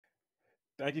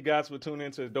Thank you guys for tuning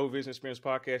into the Dope Vision Experience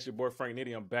podcast. Your boy Frank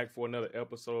Nitty. I'm back for another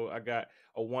episode. I got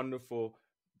a wonderful,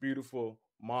 beautiful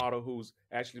model who's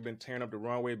actually been tearing up the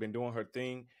runway, been doing her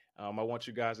thing. I want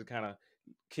you guys to kind of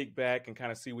kick back and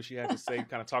kind of see what she had to say,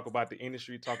 kind of talk about the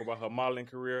industry, talk about her modeling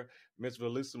career. Miss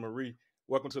Valisa Mariee,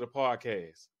 welcome to the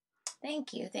podcast.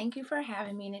 Thank you. Thank you for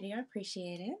having me, Nitty. I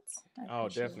appreciate it.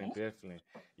 Definitely.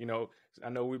 You know, I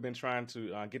know we've been trying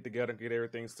to get together, get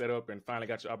everything set up, and finally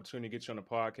got your opportunity to get you on the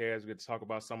podcast. We get to talk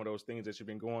about some of those things that you've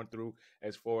been going through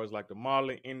as far as like the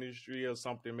modeling industry or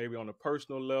something, maybe on a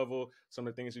personal level, some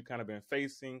of the things you've kind of been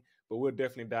facing, but we'll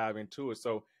definitely dive into it.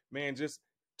 So, man, just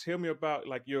tell me about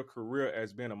like your career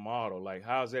as being a model. Like,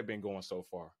 how's that been going so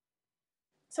far?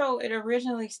 So it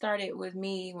originally started with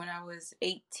me when I was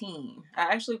 18.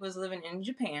 I actually was living in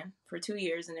Japan for 2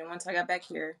 years, and then once I got back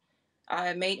here,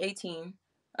 I made 18.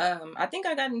 I think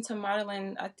I got into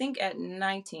modeling, I think at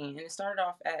 19, and it started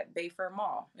off at Bayfair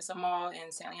Mall. It's a mall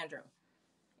in San Leandro.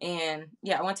 And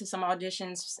yeah, I went to some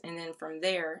auditions, and then from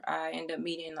there, I ended up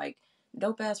meeting like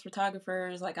dope-ass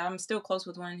photographers. Like, I'm still close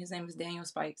with one. His name is Daniel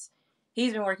Spikes.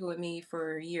 He's been working with me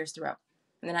for years throughout.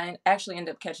 And then I actually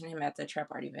ended up catching him at the Trap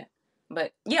Art event.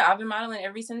 But yeah, I've been modeling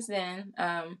ever since then.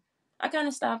 I kind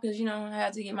of stopped because, I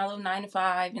had to get my little 9 to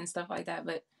 5 and stuff like that.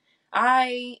 But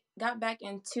I got back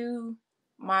into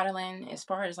modeling as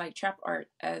far as like trap art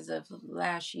as of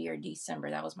last year,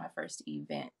 December. That was my first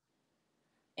event.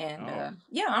 And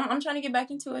yeah, I'm trying to get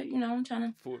back into it.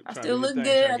 I still look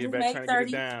good. I just made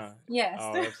 30. Yes.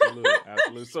 Oh,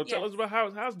 absolutely. So tell us about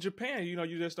how's Japan?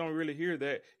 You just don't really hear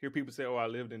people say, "Oh, I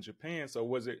lived in Japan." So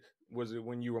was it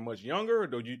when you were much younger, or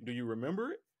do you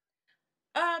remember it?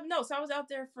 No. So I was out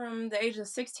there from the age of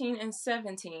 16 and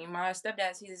 17. My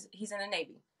stepdad, he's in the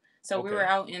Navy. So okay. We were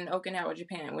out in Okinawa,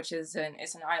 Japan, which is an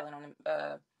island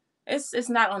on it's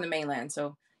not on the mainland.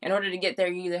 So in order to get there,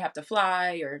 you either have to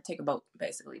fly or take a boat,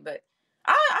 basically. But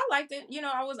I liked it.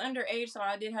 I was underage, so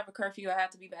I did have a curfew. I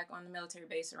had to be back on the military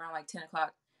base around like 10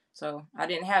 o'clock. So I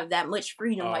didn't have that much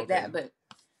freedom that. But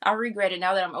I regret it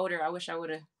now that I'm older. I wish I would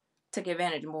have took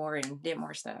advantage more and did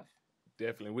more stuff.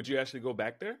 Definitely. Would you actually go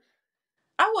back there?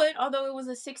 I would, although it was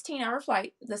a 16-hour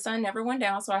flight. The sun never went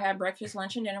down, so I had breakfast,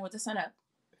 lunch, and dinner with the sun up.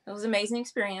 It was an amazing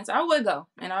experience. I would go,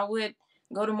 and I would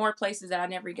go to more places that I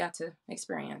never got to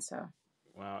experience. So.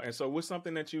 Wow. And so what's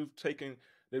something that you've taken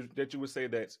that you would say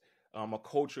that's a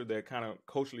culture that kind of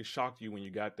culturally shocked you when you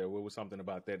got there? What was something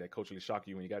about that culturally shocked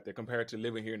you when you got there compared to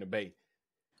living here in the Bay?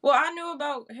 Well, I knew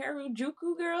about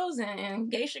Harajuku girls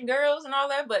and geisha girls and all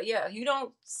that, but yeah, you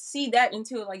don't see that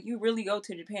until like you really go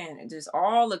to Japan. And just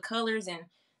all the colors and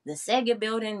the Sega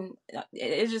building,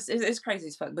 it's crazy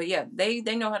as fuck. But yeah, they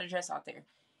know how to dress out there,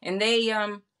 and they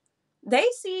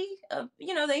see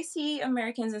they see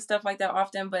Americans and stuff like that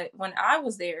often. But when I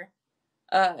was there,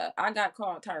 I got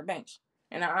called Tyra Banks,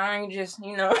 and I ain't just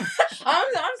I'm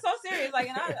so serious. Like,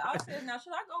 and I said, now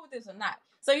should I go with this or not?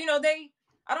 So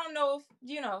I don't know if,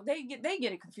 they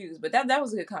get it confused, but that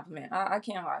was a good compliment. I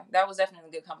can't lie. That was definitely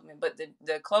a good compliment. But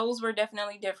the clothes were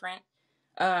definitely different.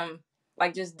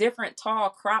 Like just different tall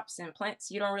crops and plants.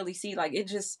 You don't really see like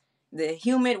the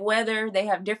humid weather. They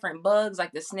have different bugs.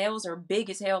 Like the snails are big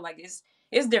as hell. Like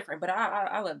it's different, but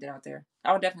I loved it out there.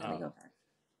 I would definitely go there.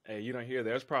 Hey, you don't hear that.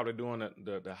 That's probably doing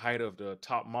the height of the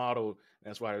top model.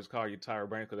 That's why it's called you Tyra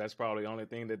Banks, because that's probably the only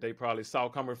thing that they probably saw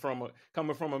coming from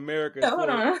America. Hold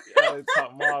on.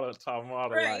 Top model,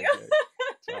 right. Like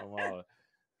top model.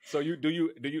 So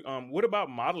what about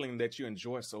modeling that you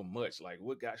enjoy so much? Like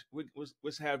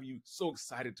what's have you so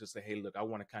excited to say, hey, look, I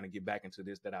want to kind of get back into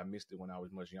this that I missed it when I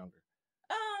was much younger?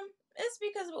 It's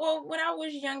because when I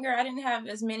was younger, I didn't have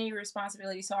as many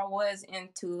responsibilities, so I was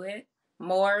into it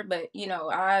more. But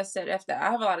I said after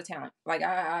I have a lot of talent. Like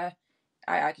I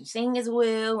can sing as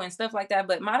well and stuff like that.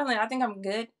 But modeling, I think I'm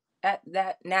good at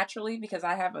that naturally because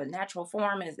I have a natural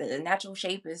form and the natural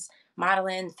shape is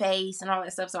modeling face and all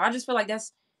that stuff. So I just feel like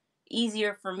that's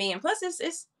easier for me. And plus it's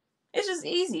just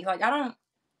easy. Like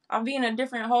I'll be in a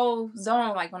different whole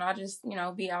zone. Like when I just,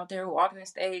 be out there walking the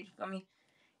stage. I mean,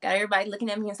 got everybody looking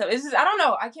at me and stuff. It's just, I don't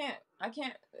know. I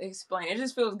can't explain. It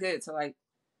just feels good to like,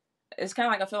 it's kind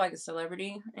of like I feel like a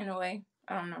celebrity in a way.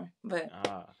 I don't know, but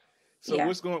so yeah.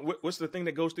 What's the thing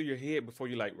that goes through your head before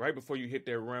you right before you hit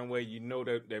that runway?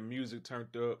 That music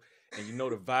turned up, and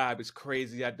the vibe is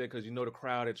crazy out there because the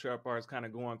crowd at Trap Art is kind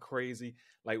of going crazy.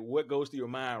 Like what goes through your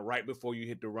mind right before you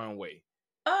hit the runway?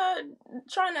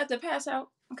 Try not to pass out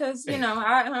because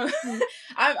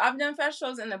I've done fashion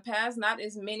shows in the past, not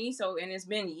as many. So and it's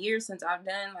been years since I've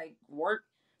done like work.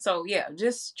 So yeah,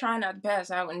 just trying not to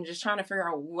pass out and just trying to figure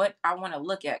out what I want to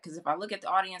look at. Because if I look at the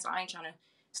audience, I ain't trying to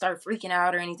start freaking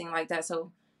out or anything like that.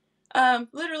 So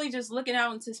Literally just looking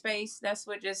out into space. That's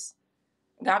what just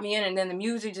got me in, and then the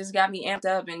music just got me amped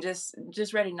up and just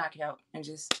ready to knock it out and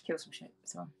just kill some shit.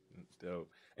 So Dope.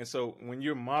 And so when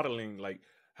you're modeling, like,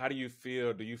 how do you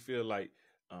feel? Do you feel like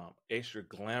extra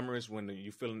glamorous when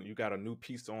you feeling you got a new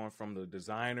piece on from the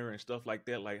designer and stuff like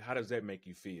that? Like, how does that make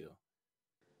you feel?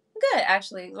 good,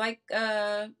 actually. Like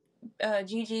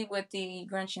Gigi with the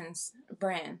Grenchens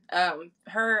brand.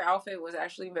 Her outfit was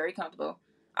actually very comfortable.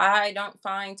 I don't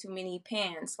find too many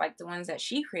pants like the ones that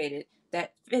she created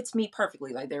that fits me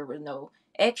perfectly. Like there was no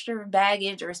extra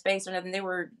baggage or space or nothing. They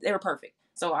were perfect.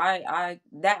 So I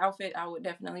that outfit I would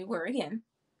definitely wear again.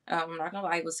 I'm not gonna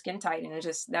lie, it was skin tight and it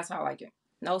just that's how I like it.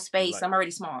 No You space. like I'm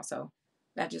already small, so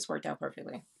that just worked out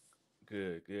perfectly.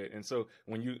 good, good. And so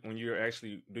when you're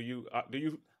actually do you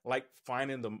like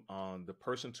finding the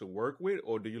person to work with,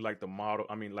 or do you like the model?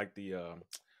 I mean, like the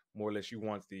more or less you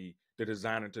want the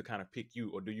designer to kind of pick you,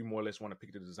 or do you more or less want to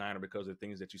pick the designer because of the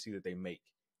things that you see that they make?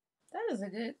 That is a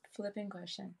good flipping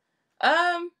question.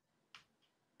 Um,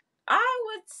 I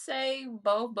would say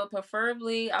both, but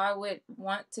preferably I would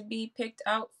want to be picked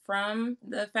out from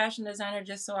the fashion designer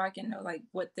just so I can know like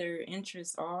what their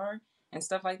interests are and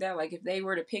stuff like that. Like if they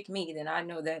were to pick me, then I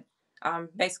know that I'm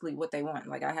basically what they want.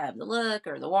 Like I have the look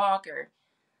or the walk or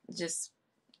just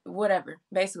whatever.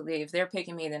 Basically, if they're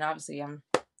picking me, then obviously I'm,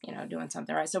 doing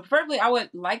something right. So preferably I would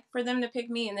like for them to pick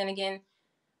me, and then again,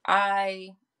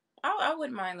 I I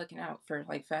wouldn't mind looking out for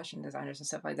like fashion designers and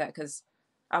stuff like that because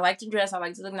I like to dress. I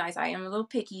like to look nice. I am a little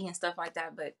picky and stuff like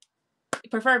that, but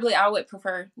preferably I would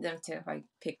prefer them to like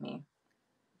pick me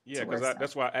Yeah, to wear because stuff.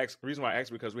 that's why I asked. The reason why I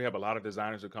asked because we have a lot of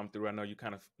designers that come through. I know you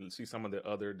kind of see some of the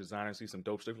other designers, see some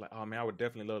dope stuff. Like, oh man, I would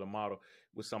definitely love to model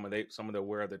with some of the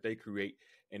wear that they create.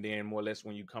 And then more or less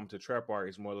when you come to trap art,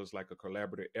 it's more or less like a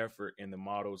collaborative effort, and the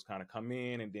models kind of come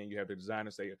in, and then you have the designer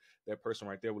say that person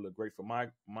right there would look great for my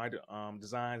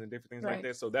designs and different things like Right.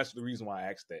 that. So that's the reason why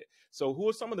I asked that. So who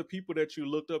are some of the people that you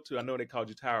looked up to? I know they called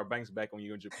you Tyra Banks back when you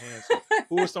were in Japan. So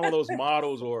who are some of those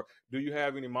models, or do you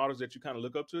have any models that you kind of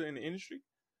look up to in the industry?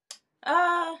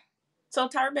 uh, so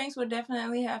Tyra Banks would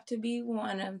definitely have to be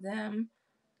one of them.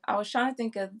 I was trying to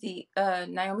think of the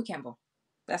Naomi Campbell.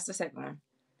 That's the second one.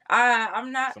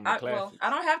 I'm not. Some of the Well, I classics.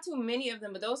 don't have too many of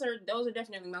them, but those are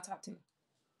definitely my top two.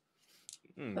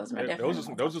 Those are definitely my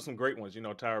top Those are two. some great ones. You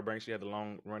know, Tyra Banks, she had the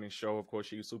long running show. Of course,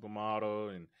 she's a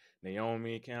supermodel, and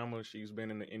Naomi Campbell, she's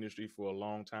been in the industry for a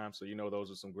long time. So you know, those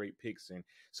are some great picks. And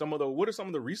what are some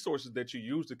of the resources that you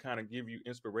use to kind of give you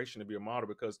inspiration to be a model?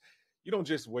 Because you don't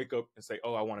just wake up and say,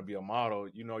 "Oh, I want to be a model."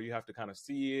 You know, you have to kind of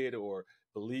see it or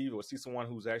believe or see someone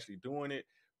who's actually doing it.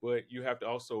 But you have to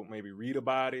also maybe read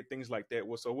about it, things like that.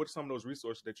 So, what are some of those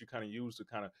resources that you kind of use to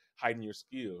kind of heighten your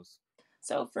skills?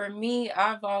 So for me,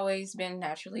 I've always been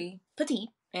naturally petite,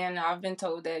 and I've been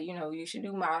told that you should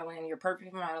do modeling, you're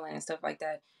perfect for modeling and stuff like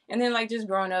that. And then like just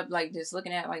growing up, like just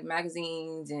looking at like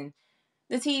magazines and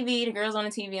the TV, the girls on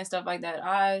the TV and stuff like that,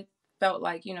 I felt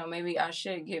like maybe I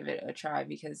should give it a try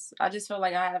because I just feel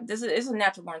like I have this is it's a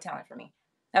natural born talent for me.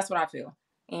 That's what I feel,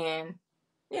 and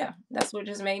yeah, that's what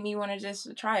just made me want to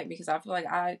just try it because I feel like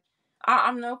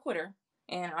I'm no quitter,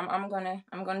 and I'm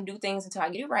gonna do things until I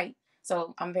get it right.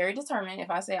 So I'm very determined. If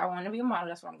I say I want to be a model,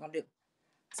 that's what I'm gonna do.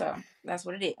 So that's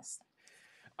what it is.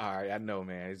 All right, I know,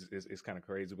 man. It's kind of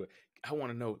crazy, but I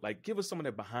want to know, like, give us some of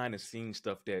the behind the scenes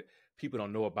stuff that people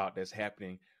don't know about that's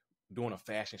happening doing a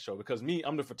fashion show. Because me,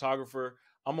 I'm the photographer.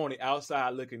 I'm on the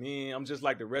outside looking in. I'm just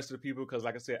like the rest of the people. Because,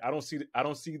 like I said, I don't see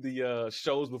the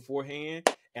shows beforehand,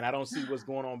 and I don't see what's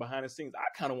going on behind the scenes.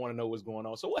 I kind of want to know what's going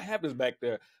on. So, what happens back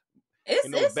there It's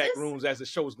in those it's back it's rooms as the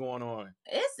show's going on?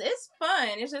 it's fun.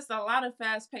 It's just a lot of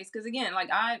fast pace. Because again, like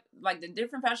I like the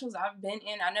different fashions I've been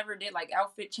in. I never did like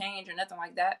outfit change or nothing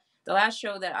like that. The last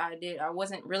show that I did, I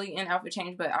wasn't really in outfit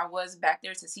change, but I was back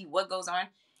there to see what goes on.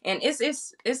 And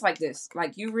it's like this.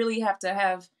 Like you really have to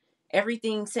have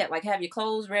everything set. Like have your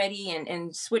clothes ready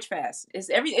and switch fast.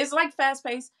 It's like fast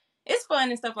pace. It's fun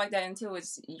and stuff like that until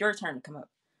it's your turn to come up.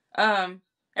 Um,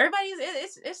 everybody's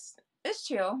it's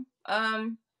chill.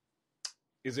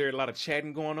 Is there a lot of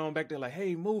chatting going on back there? Like,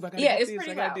 hey, move! I gotta Yeah, get it's this. I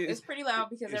pretty gotta loud. do It's this. pretty loud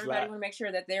because It's everybody like, want to make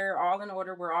sure that they're all in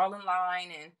order. We're all in line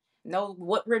and know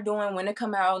what we're doing, when to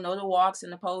come out, know the walks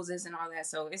and the poses and all that.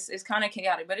 So it's kind of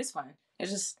chaotic, but it's fun.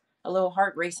 It's just a little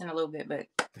heart racing a little bit, but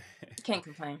can't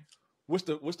complain. What's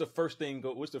the first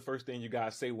thing you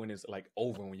guys say when it's like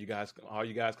over, when you guys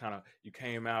kind of, you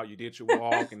came out, you did your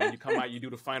walk, and then you come out, you do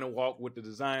the final walk with the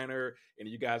designer, and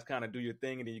you guys kind of do your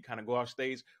thing, and then you kind of go off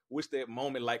stage. What's that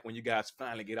moment like when you guys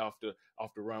finally get off the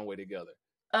runway together?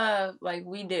 Like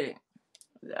we did it.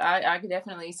 I could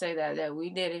definitely say that we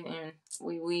did it and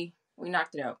we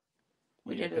knocked it out.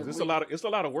 We Yeah, did because it's a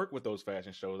lot of work with those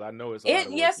fashion shows. I know it's a lot of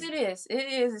work. Yes, it is.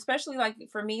 It is, especially like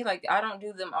for me. Like I don't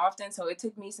do them often, so it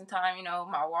took me some time. You know,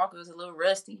 my walk was a little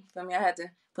rusty. For me, I had to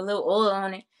put a little oil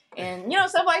on it, and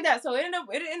stuff like that. So it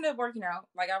ended up working out.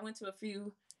 Like I went to a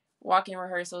few walking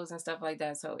rehearsals and stuff like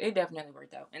that. So it definitely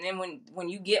worked out. And then when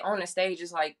you get on the stage,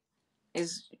 it's like it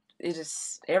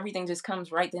just everything just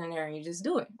comes right then and there, and you just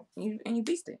do it. You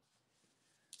beast it.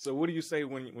 So what do you say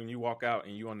when you walk out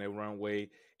and you on that runway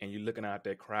and you're looking out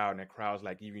that crowd and that crowd's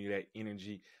like giving you that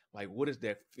energy? Like, what is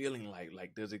that feeling like?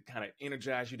 Like, does it kind of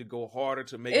energize you to go harder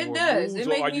to make more does. moves,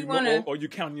 or are you more, or you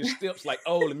counting your steps? Like,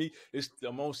 oh,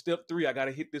 I'm on step 3. I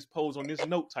gotta hit this pose on this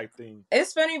note type thing.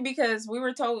 It's funny because we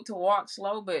were told to walk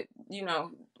slow, but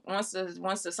once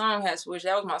the song had switched,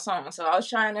 that was my song. So I was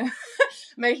trying to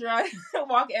make sure I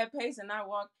walk at pace and not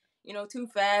walk too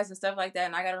fast and stuff like that.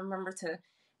 And I got to remember to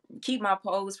keep my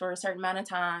pose for a certain amount of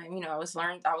time. I was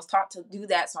taught to do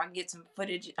that so I can get some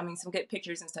footage. I mean, some good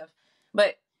pictures and stuff.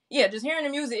 But yeah, just hearing the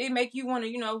music, it make you want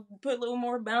to, put a little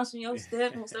more bounce in your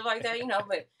step and stuff like that,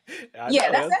 But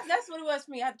yeah, that's what it was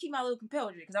for me. I had to keep my little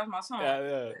composure because that was my song.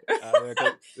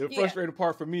 The frustrating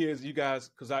part for me is you guys,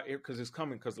 because it's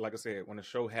coming. Because like I said, when the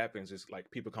show happens, it's like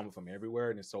people coming from everywhere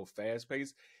and it's so fast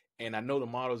paced. And I know the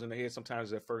models in the head sometimes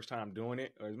it's their first time doing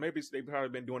it, or maybe they've probably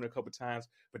been doing it a couple of times.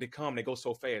 But they go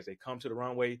so fast. They come to the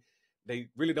runway. They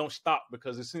really don't stop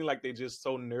because it seems like they're just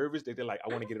so nervous that they're like, I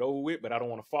want to get it over with, but I don't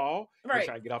want to fall. Right. They're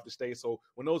trying to get off the stage. So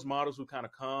when those models who kind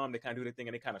of come, they kind of do their thing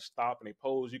and they kind of stop and they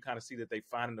pose, you kind of see that they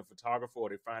find the photographer or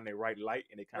they find their right light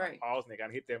and they kind of pause and they kind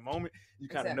of hit that moment. You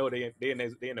kind of know they're in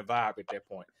the vibe at that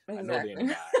point. Exactly. I know they're in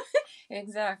the vibe.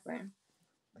 Exactly.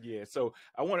 Yeah. So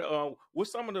I want to,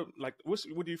 what's some of the, like, what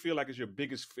do you feel like is your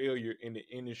biggest failure in the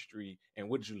industry and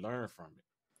what did you learn from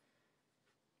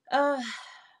it?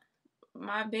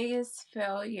 My biggest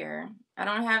failure, I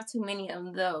don't have too many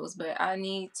of those, but I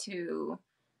need to,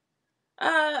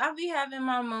 I'll be having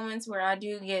my moments where I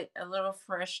do get a little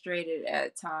frustrated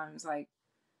at times. Like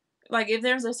if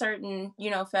there's a certain,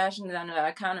 fashion that I know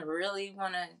I kind of really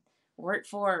want to work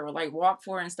for or like walk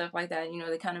for and stuff like that,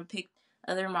 they kind of pick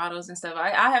other models and stuff.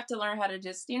 I have to learn how to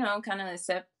just, kind of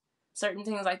accept certain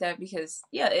things like that because,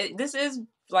 this is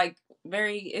like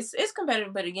it's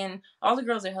competitive, but again, all the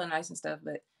girls are hella nice and stuff,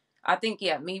 but I think,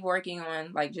 me working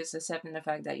on, like, just accepting the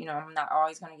fact that, I'm not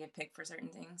always going to get picked for certain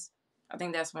things. I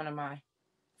think that's one of my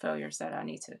failures that I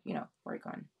need to, work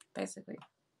on, basically.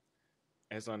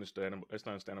 It's understandable.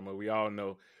 We all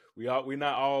know we're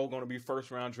not all going to be first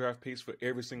round draft picks for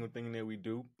every single thing that we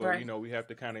do, but, right. We have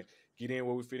to kind of get in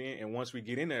where we fit in. And once we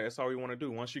get in there, that's all we want to do.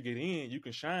 Once you get in, you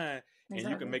can shine and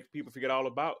you can make people forget all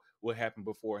about what happened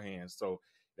beforehand. So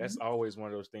that's always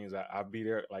one of those things. I'll be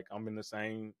there. Like I'm in the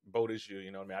same boat as you.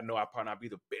 You know what I mean? I know I probably not be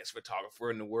the best photographer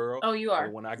in the world. Oh, you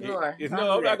are. When I get, you are.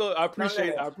 No, I'm not gonna. I appreciate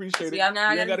it. See, it. You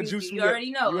ain't got to juice me up. You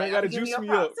already know. You ain't got to juice me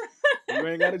up. You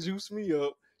ain't got to juice me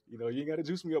up. You ain't got to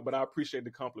juice me up. But I appreciate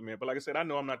the compliment. But like I said, I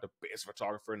know I'm not the best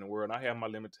photographer in the world. And I have my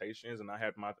limitations and I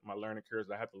have my learning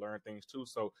curves. I have to learn things too.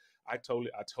 So I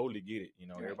totally get it.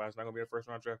 Right. Everybody's not gonna be a first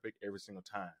round draft pick every single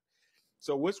time.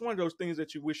 So what's one of those things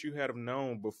that you wish you had have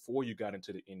known before you got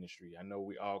into the industry? I know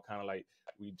we all kind of like,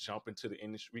 we jump into the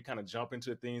industry. We kind of jump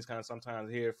into things kind of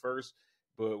sometimes head first,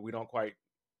 but we don't quite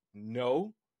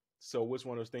know. So what's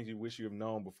one of those things you wish you have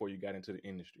known before you got into the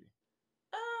industry?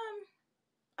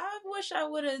 I wish I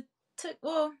would have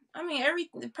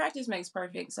practice makes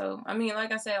perfect. So, I mean,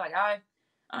 like I said, like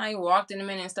I ain't walked in a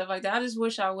minute and stuff like that. I just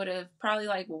wish I would have probably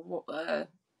like,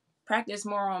 practice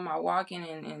more on my walking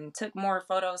and took more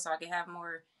photos so I could have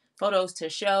more photos to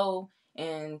show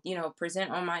and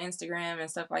present on my Instagram and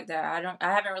stuff like that.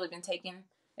 I haven't really been taking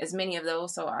as many of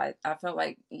those, so I felt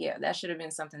like that should have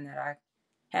been something that I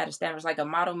had established, like a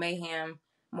model mayhem,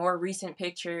 more recent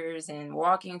pictures and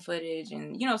walking footage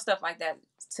and stuff like that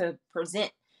to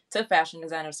present to fashion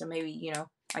designers. So maybe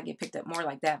I get picked up more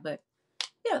like that, but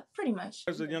yeah, pretty much.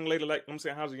 As a young lady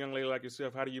how's a young lady like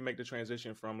yourself? How do you make the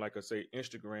transition from like say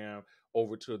Instagram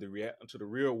over to the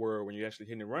real world when you're actually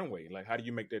hitting the runway? Like, how do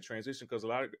you make that transition? Because a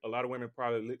lot of women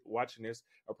probably watching this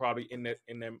are probably in that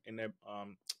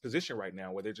position right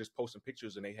now where they're just posting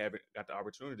pictures and they haven't got the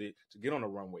opportunity to get on the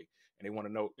runway and they want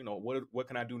to know, what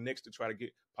can I do next to try to get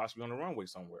possibly on the runway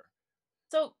somewhere?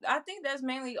 So I think that's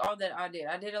mainly all that I did.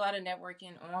 I did a lot of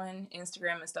networking on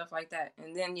Instagram and stuff like that.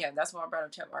 And then, that's why I brought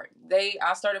up Chef Art.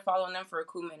 I started following them for a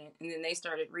cool minute. And then they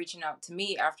started reaching out to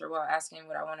me after a while, asking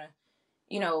would I want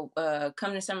to,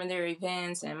 come to some of their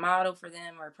events and model for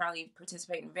them or probably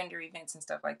participate in vendor events and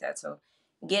stuff like that. So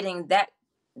getting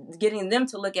them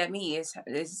to look at me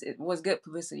was good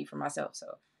publicity for myself.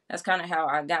 So that's kind of how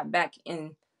I got back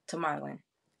into modeling.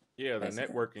 Yeah, the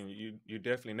basically. networking, you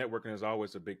definitely networking is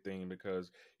always a big thing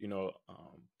because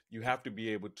you have to be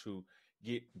able to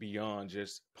get beyond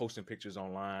just posting pictures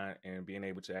online and being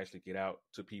able to actually get out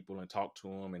to people and talk to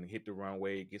them and hit the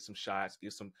runway, get some shots,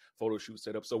 get some photo shoots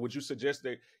set up. So would you suggest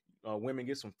that women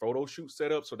get some photo shoots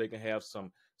set up so they can have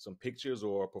some pictures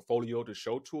or a portfolio to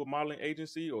show to a modeling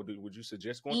agency, or would you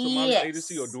suggest going to a modeling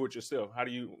agency or Yes. do it yourself? What are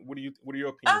your Uh,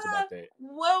 opinions about that?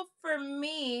 well, for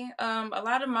me, a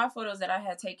lot of my photos that I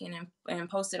had taken and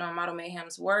posted on Model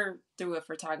Mayhems were through a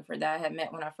photographer that I had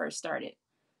met when I first started.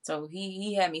 So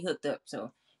he had me hooked up.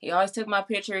 So he always took my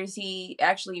pictures. He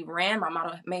actually ran my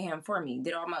Model Mayhem for me,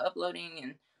 did all my uploading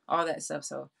and all that stuff.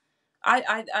 So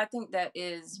I think that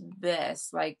is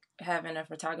best, like having a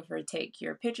photographer take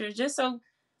your pictures, just so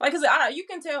like, cause you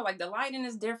can tell like the lighting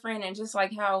is different and just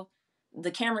like how the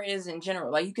camera is in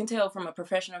general. Like you can tell from a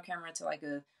professional camera to like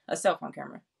a cell phone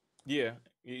camera. Yeah,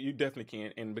 you definitely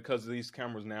can. And because of these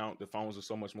cameras now, the phones are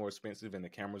so much more expensive, and the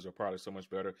cameras are probably so much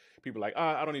better. People are like,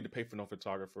 I don't need to pay for no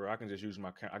photographer. I can just use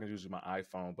I can use my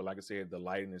iPhone. But like I said, the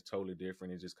lighting is totally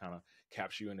different. It just kind of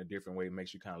caps you in a different way. It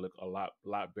makes you kind of look a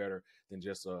lot better than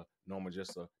just a normal,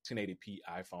 just a 1080p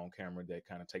iPhone camera that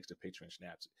kind of takes the picture and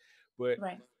snaps it. But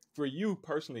Right. for you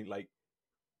personally, like,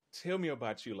 tell me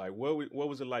about you. Like, what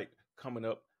was it like coming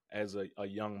up as a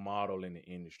young model in the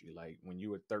industry? Like when you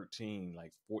were 13,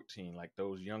 like 14, like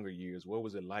those younger years, what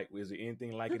was it like? Was it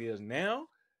anything like it is now?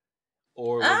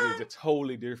 Or was it Um. just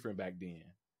totally different back then?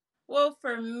 Well,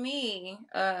 for me,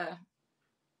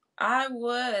 I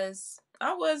was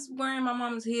wearing my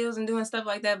mom's heels and doing stuff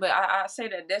like that, but I say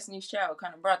that Destiny's Child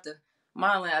kind of brought the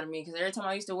modeling out of me because every time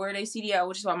I used to wear their CD out,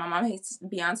 which is why my mom hates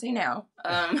Beyonce now.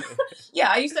 Yeah,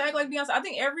 I used to act like Beyonce. I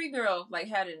think every girl like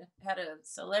had a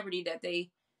celebrity that they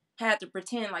had to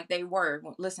pretend like they were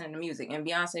listening to music, and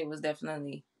Beyonce was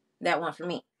definitely that one for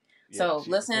me. Yeah, So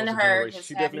she listening to influenced a her generation. just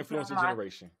She had definitely me put influenced on a my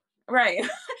generation. right.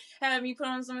 Had me put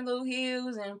on some little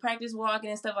heels and practice walking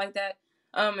and stuff like that.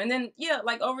 And then yeah,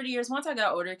 like over the years, once I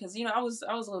got older, because I was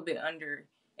a little bit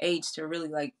underage to really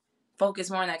like focus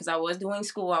more on that because I was doing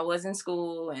school, I was in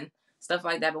school and stuff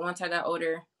like that. But once I got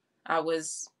older, I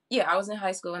was in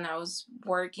high school and I was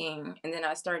working, and then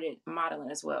I started modeling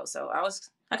as well. So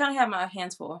I kind of had my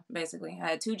hands full basically. I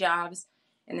had two jobs,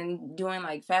 and then doing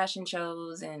like fashion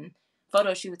shows and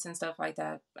photo shoots and stuff like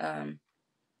that.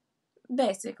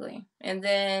 Basically. And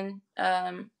then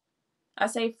I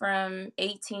say from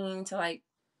 18 to like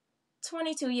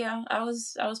 22, yeah, I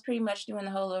was pretty much doing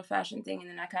the whole little fashion thing, and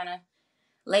then I kind of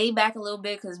laid back a little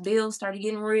bit because bills started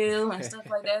getting real and stuff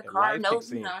like that. Car Life note,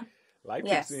 kicks in. Life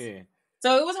kicks yes. in.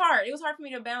 So it was hard. It was hard for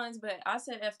me to balance, but I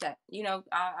said F that.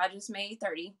 I just made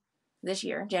 30 this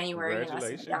year, January, and I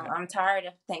said, yeah, Congratulations. I'm tired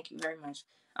of. Thank you very much.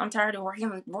 I'm tired of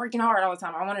working hard all the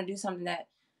time. I want to do something that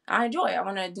I enjoy. I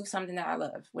want to do something that I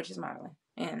love, which is modeling,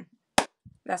 and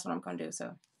that's what I'm gonna do.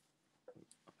 So.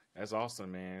 That's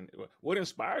awesome, man. What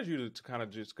inspires you to kind of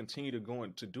just continue to go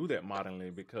and to do that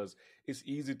modeling? Because it's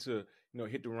easy to,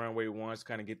 hit the runway once,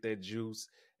 kind of get that juice.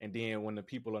 And then when the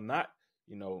people are not,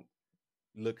 you know,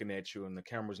 looking at you and the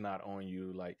camera's not on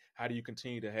you, like how do you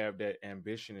continue to have that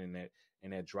ambition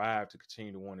and that drive to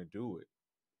continue to want to do it?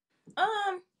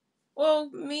 Um, well,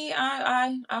 me,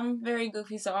 I'm very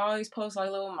goofy, so I always post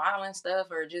like little modeling stuff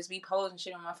or just be posting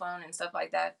shit on my phone and stuff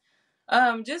like that.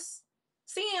 Just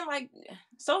seeing like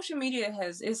social media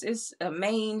it's a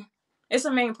main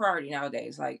priority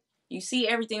nowadays. Like you see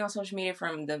everything on social media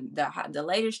from the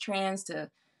latest trends to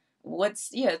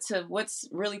what's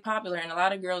really popular, and a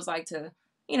lot of girls like to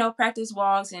practice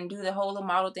walks and do the whole little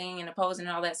model thing and the posing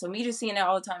and all that. So me just seeing that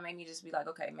all the time made me just be like,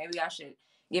 okay, maybe I should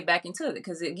get back into it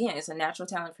because again, it's a natural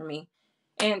talent for me.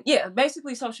 And yeah,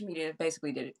 basically social media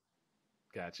basically did it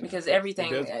Gotcha. because It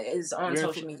everything does. is on We're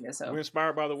social media. we're So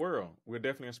inspired by the world. We're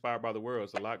definitely inspired by the world.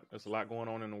 It's a lot. There's a lot going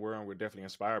on in the world. And we're definitely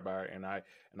inspired by it. And I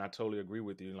totally agree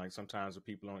with you. Like sometimes the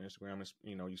people on Instagram,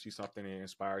 you see something and it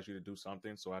inspires you to do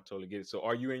something. So I totally get it. So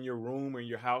are you in your room or in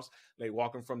your house, like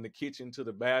walking from the kitchen to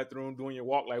the bathroom, doing your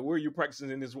walk? Like where are you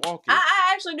practicing in this walk at?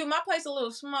 I actually do. My place a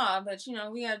little small, but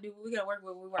we gotta work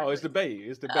with what we work Oh, it's with. the Bay.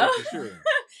 It's the Bay for sure. If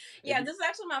Yeah, you, this is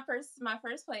actually my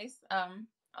first place.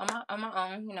 On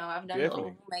my own. I've done the definitely.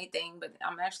 little roommate thing, but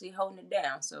I'm actually holding it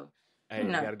down. So, you Hey,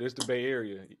 you know, got to do this the Bay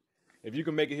Area. If you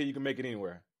can make it here, you can make it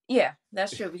anywhere. yeah,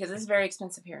 that's true because it's very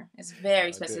expensive here. It's very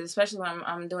expensive, That. especially when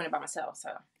I'm doing it by myself.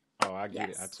 So, Oh, I get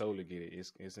it. I yes. totally get it.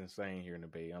 It's insane here in the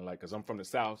Bay. Unlike, because I'm from the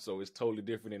South, so it's totally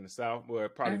different in the South. Well,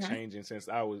 it probably Mhm. changing since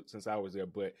I was there.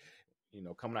 But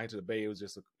coming out to the Bay,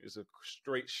 it's a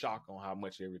straight shock on how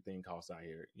much everything costs out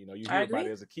here. You I hear about it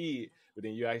agree. as a kid, but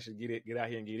then you actually get out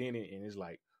here and get in it, and it's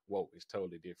like, whoa, it's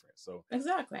totally different. So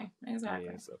Exactly. yeah.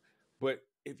 Exactly. But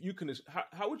if you can,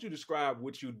 how would you describe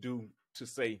what you do to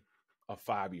say a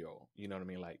 5-year-old? You know what I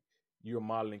mean? Like your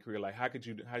modeling career. Like how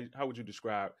would you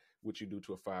describe what you do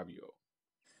to a 5-year-old?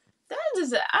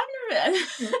 I've never.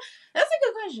 That's a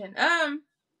good question.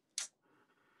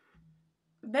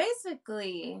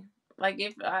 Basically, like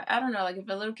if I don't know, like if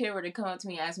a little kid were to come up to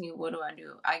me and ask me what do I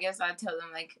do, I guess I'd tell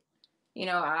them like,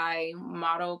 I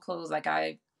model clothes. Like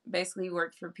I basically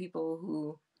work for people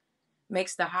who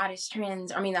makes the hottest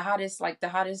trends. I mean, the hottest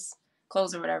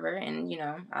clothes or whatever. And,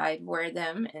 I wear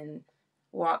them and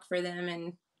walk for them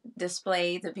and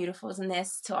display the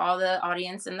beautifulness to all the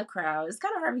audience and the crowd. It's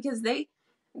kind of hard because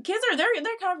kids are, they're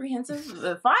comprehensive.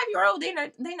 The 5-year-old, they're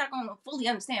not going to fully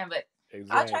understand, but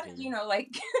exactly. I try to,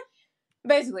 like,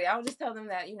 basically, I'll just tell them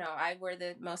that, I wear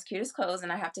the most cutest clothes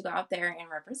and I have to go out there and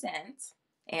represent.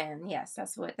 And yes,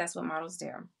 that's what models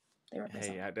do.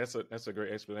 Hey, that's a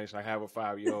great explanation. I have a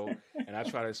 5-year-old, and I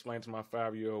try to explain to my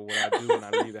 5-year-old what I do when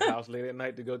I leave the house late at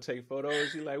night to go take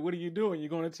photos. She's like, "What are you doing? You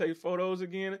going to take photos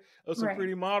again of some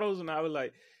pretty models?" And I was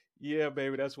like, "Yeah,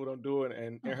 baby, that's what I'm doing."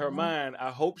 And in her mind,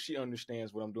 I hope she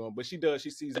understands what I'm doing, but she does. She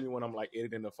sees me when I'm like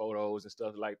editing the photos and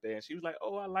stuff like that, and she was like,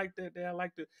 "Oh, I like that. I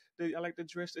like the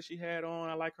dress that she had on.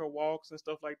 I like her walks and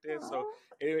stuff like that." Aww. So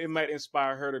it might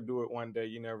inspire her to do it one day.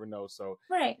 You never know. So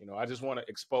I just want to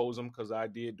expose them because I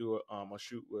did do a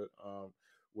shoot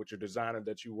with your designer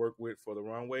that you work with for the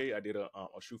runway. I did a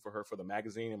shoot for her for the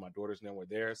magazine, and my daughters and them were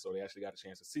there, so they actually got a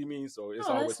chance to see me. So it's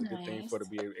always a good thing to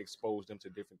be able to expose them to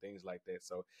different things like that.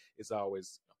 So it's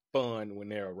always fun when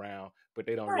they're around, but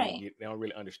they don't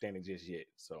really understand it just yet.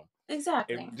 So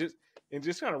exactly. And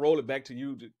just kind of roll it back to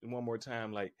you one more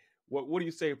time. Like, what do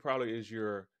you say probably is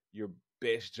your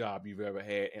best job you've ever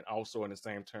had, and also in the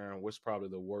same term, what's probably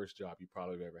the worst job you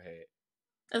probably have ever had?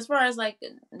 As far as like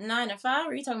 9 to 5,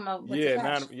 or are you talking about?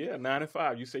 9 to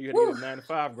 5. You say you had to get a 9 to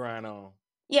 5 grind on.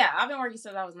 Yeah, I've been working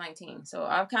since I was 19, so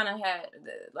I've kind of had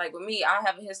like with me, I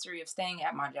have a history of staying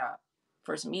at my job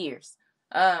for some years.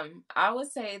 I would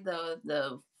say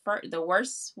the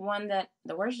worst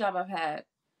job I've had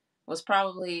was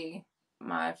probably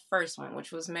my first one,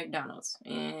 which was McDonald's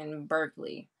in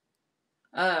Berkeley.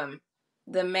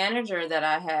 The manager that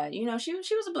I had, she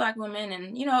was a Black woman,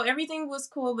 and everything was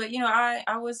cool, but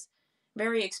I was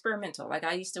very experimental. Like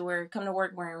I used to come to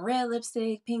work wearing red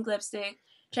lipstick, pink lipstick,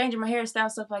 changing my hairstyle,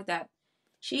 stuff like that.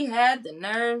 She had the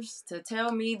nerves to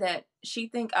tell me that she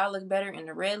think I look better in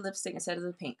the red lipstick instead of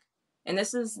the pink. And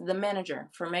this is the manager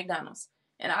for McDonald's.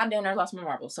 And I damn near lost my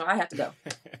marbles, so I had to go.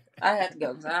 I had to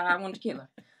go because I wanted to kill her.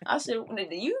 I said, you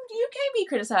can't be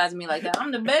criticizing me like that.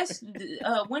 I'm the best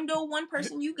window one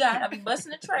person you got. I be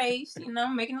busting the trays,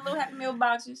 making the little Happy Meal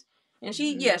boxes. And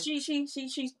she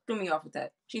threw me off with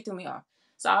that. She threw me off.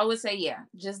 So I would say, yeah,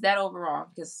 just that overall,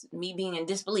 because me being in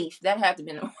disbelief, that had to have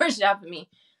been the worst job for me.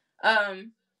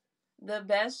 The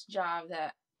best job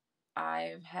that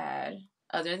I've had,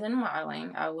 other than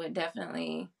modeling, I would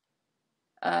definitely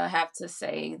have to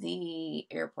say the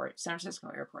airport, San Francisco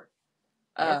airport.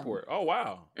 Airport. Oh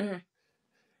wow. Mm-hmm.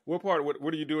 What part?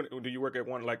 What are you doing? Do you work at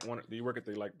do you work at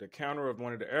the counter of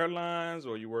one of the airlines,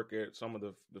 or you work at some of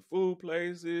the food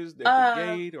places, at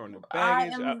the gate, or in the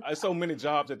baggage? I so many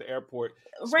jobs at the airport.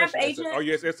 Ramp agent. Oh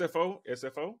yes,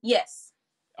 SFO. Yes.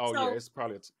 Oh yeah, it's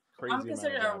probably crazy. I'm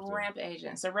considered a ramp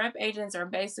agent. So ramp agents are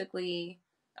basically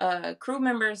crew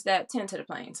members that tend to the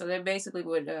plane. So they basically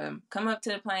would come up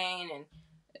to the plane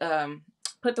and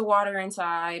put the water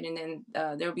inside, and then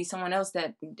there would be someone else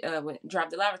that would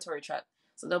drive the lavatory truck.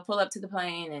 So they'll pull up to the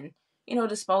plane and,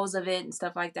 dispose of it and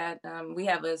stuff like that. We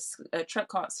have a truck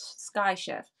called Sky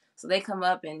Chef. So they come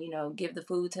up and, give the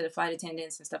food to the flight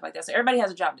attendants and stuff like that. So everybody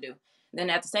has a job to do. And then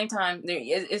at the same time,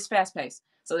 it's fast paced.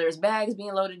 So there's bags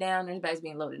being loaded down, there's bags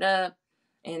being loaded up.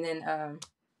 And then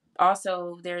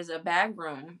also there's a bag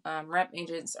room. Rep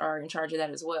agents are in charge of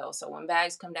that as well. So when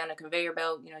bags come down a conveyor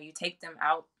belt, you take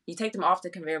them off the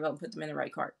conveyor belt and put them in the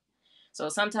right cart. So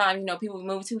sometimes, people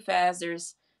move too fast.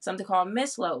 There's something called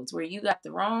misloads, where you got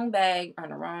the wrong bag on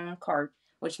the wrong cart,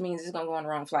 which means it's going to go on the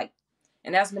wrong flight.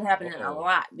 And that's been happening a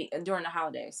lot during the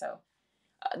holidays. So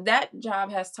that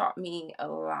job has taught me a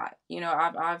lot.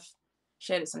 I've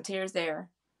shedded some tears there.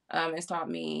 It's taught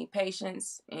me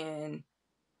patience and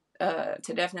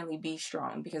to definitely be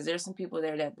strong, because there's some people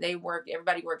there that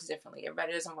everybody works differently.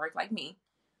 Everybody doesn't work like me.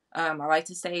 I like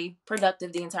to stay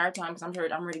productive the entire time because I'm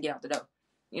ready to get out the door.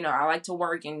 I like to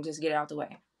work and just get it out the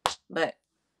way. But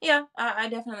yeah, I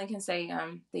definitely can say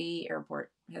the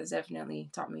airport has definitely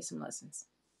taught me some lessons.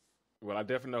 Well, I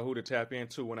definitely know who to tap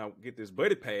into when I get this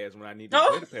buddy pass. When I need this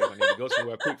buddy pass, I need to go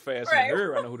somewhere quick, fast, and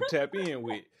hurry. I know who to tap in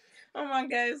with. Oh my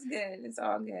God, it's good. It's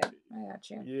all good. I got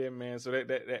you. Yeah, man. So that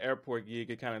airport gig,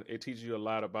 it teaches you a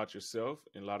lot about yourself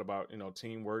and a lot about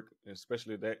teamwork,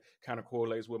 especially that kind of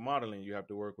correlates with modeling. You have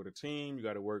to work with a team. You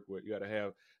got to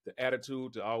have the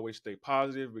attitude to always stay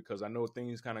positive, because I know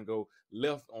things kind of go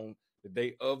left on the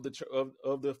day of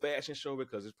the fashion show,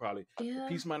 because it's probably the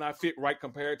piece might not fit right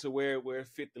compared to where it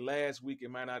fit the last week. It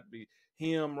might not be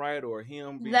him right, or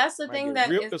him that's the thing that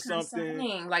ripped is or something.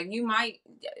 concerning. Like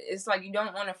it's like you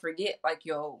don't want to forget like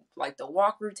the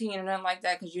walk routine or nothing like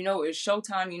that, because it's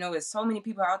showtime, it's so many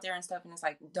people out there and stuff, and it's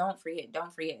like don't forget,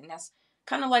 and that's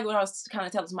kind of like what I was kind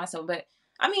of telling myself. But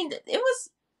I mean, it was,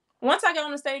 once I got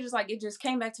on the stage, it's like it just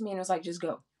came back to me, and it was like, just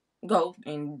go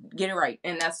and get it right,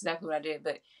 and that's exactly what I did.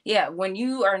 But yeah, when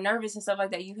you are nervous and stuff like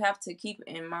that, you have to keep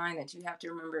in mind that you have to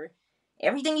remember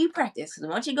everything you practice, because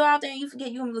once you go out there and you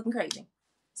forget, you're gonna be looking crazy.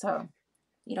 So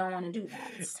you don't want to do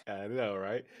that. I know,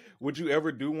 right? Would you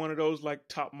ever do one of those like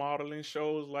top modeling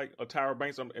shows, like a Tyra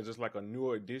Banks, and just like a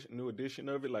new edition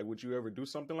of it? Like, would you ever do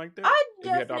something like that? I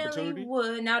definitely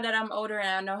would. Now that I'm older and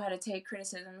I know how to take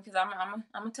criticism, because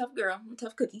I'm a tough girl, I'm a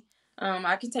tough cookie.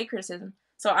 I can take criticism,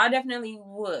 so I definitely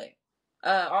would.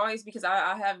 Always, because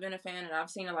I have been a fan and I've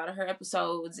seen a lot of her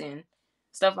episodes and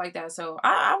stuff like that. So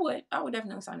I would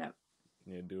definitely sign up.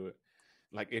 Yeah, do it.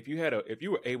 Like if you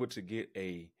were able to get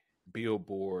a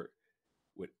billboard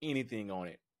with anything on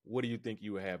it, what do you think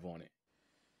you would have on it?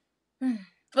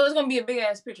 Well, it's gonna be a big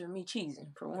ass picture of me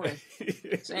cheesing, for one.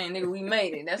 Saying, nigga, we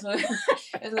made it. That's what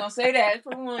it's gonna say, that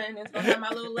for one. It's gonna have my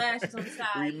little lashes on the side.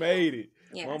 We made it.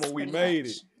 Yes, Mama, we made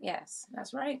it. Yes,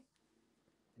 that's right.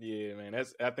 Yeah, man.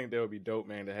 I think that would be dope,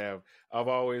 man, to have. I've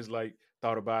always like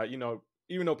thought about,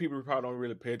 even though people probably don't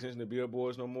really pay attention to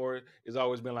billboards no more, it's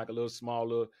always been like a little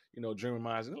smaller, dream of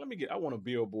mine. I want a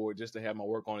billboard just to have my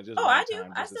work on it. I do.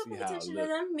 I still pay attention to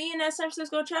them. Me and that San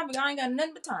Francisco traffic, I ain't got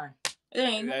nothing but time. There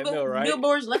ain't right?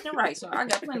 Billboards left and right, so I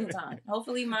got plenty of time.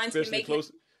 Hopefully mine can make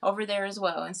it over there as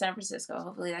well in San Francisco.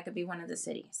 Hopefully that could be one of the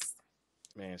cities.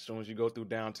 Man, as soon as you go through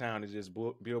downtown, it's just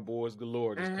billboards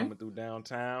galore just coming through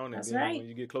downtown. And That's then right. when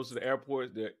you get close to the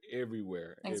airports, they're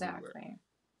everywhere. Exactly. Everywhere.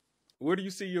 Where do you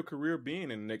see your career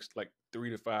being in the next 3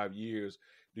 to 5 years?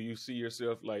 Do you see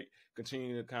yourself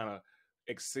continuing to kind of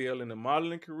excel in the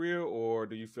modeling career, or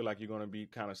do you feel like you're going to be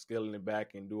kind of scaling it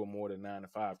back and doing more than 9 to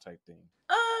 5 type thing?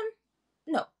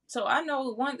 No. So I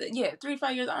know 3 to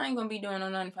 5 years, I ain't going to be doing no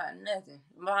 9 to 5 nothing.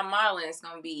 My modeling is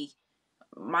going to be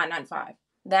my 9 to 5.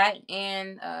 That,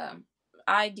 and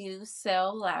I do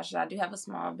sell lashes. I do have a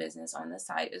small business on the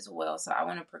site as well, so I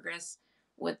want to progress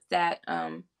with that.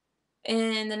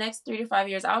 In the next 3 to 5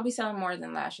 years, I'll be selling more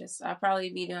than lashes. I'll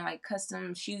probably be doing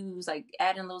custom shoes,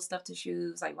 adding little stuff to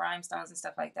shoes, rhinestones and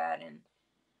stuff like that. And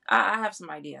I have some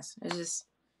ideas. It's just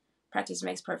practice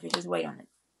makes perfect. Just wait on it.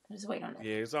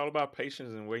 Yeah, it's all about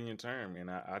patience and waiting your turn, and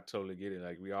I totally get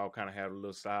it. We all kind of have a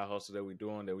little side hustle that we're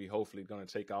doing that we hopefully going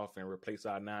to take off and replace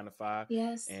our 9 to 5.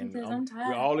 Yes, and because I'm tired.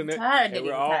 We're all in that.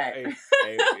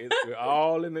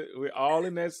 We're all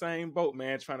in that same boat,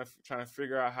 man. Trying to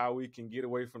figure out how we can get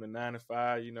away from the 9 to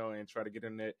 5, and try to get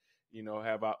in that,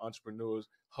 have our entrepreneurs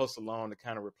hustle on to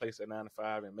kind of replace that 9 to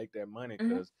 5 and make that money.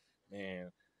 Because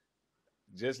man,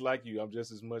 just like you, I'm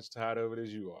just as much tired of it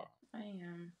as you are. I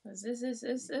am, because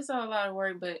it's a lot of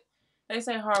work, but they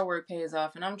say hard work pays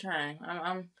off, and I'm trying.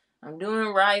 I'm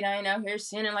doing right. I ain't out here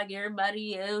sinning like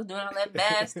everybody else, doing all that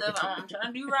bad stuff. I'm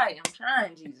trying to do right. I'm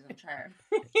trying, Jesus. I'm trying.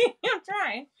 I'm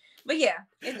trying. But yeah,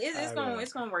 it's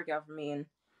gonna work out for me, and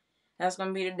that's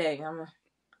gonna be the day. I'm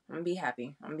gonna be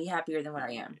happy. I'm gonna be happier than what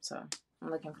I am. So I'm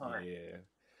looking forward. Yeah.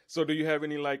 So do you have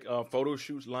any photo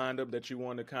shoots lined up that you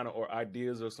want to or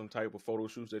ideas or some type of photo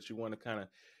shoots that you want to kind of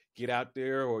get out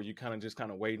there, or you kind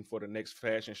of waiting for the next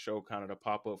fashion show to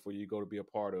pop up for you to go to be a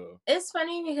part of? It's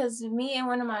funny because me and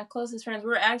one of my closest friends, we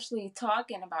were actually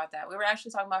talking about that. We were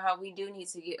actually talking about how we do need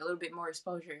to get a little bit more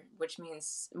exposure, which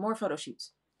means more photo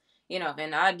shoots,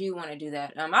 and I do want to do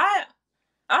that. I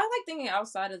like thinking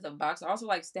outside of the box. I also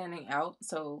like standing out.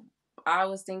 So I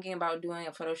was thinking about doing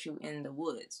a photo shoot in the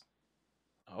woods.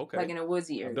 Okay. In a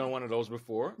woodsy area. I've done one of those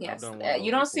before. Yes.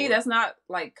 You don't see, that's not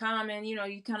common.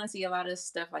 You kind of see a lot of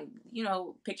stuff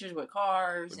pictures with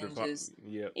cars and just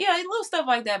little stuff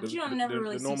like that. But you don't never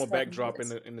really see the normal backdrop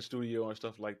in the studio and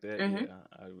stuff like that. Mm-hmm.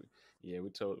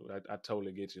 I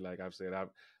totally get you. Like I've said,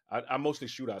 I mostly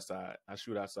shoot outside. I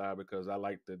shoot outside because I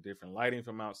like the different lighting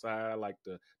from outside. I like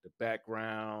the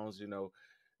backgrounds.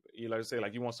 Like I say,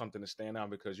 you want something to stand out,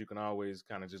 because you can always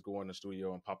kind of just go in the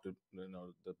studio and pop the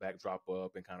backdrop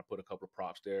up and kind of put a couple of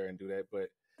props there and do that. But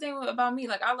the thing about me,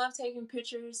 I love taking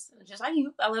pictures, just like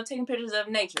you. I love taking pictures of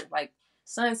nature,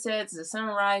 sunsets, the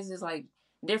sunrises,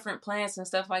 different plants and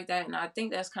stuff like that. And I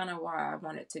think that's kind of why I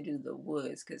wanted to do the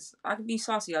woods, because I could be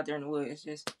saucy out there in the woods,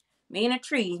 just me and a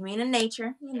tree, me and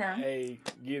nature, you know. Hey,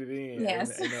 get it in.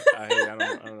 Yes. I don't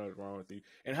know what's wrong with you.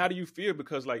 And how do you feel?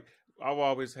 Because like I've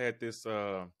always had this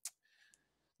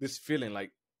this feeling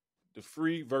like the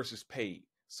free versus paid.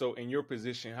 So in your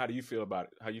position, how do you feel about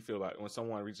it? How you feel about it when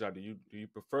someone reaches out? Do you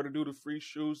prefer to do the free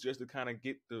shoes just to kind of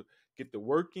get the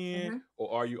work in,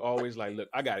 or are you always like, look,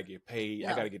 I gotta get paid,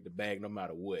 I gotta get the bag no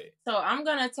matter what? So I'm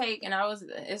gonna take, and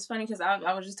it's funny because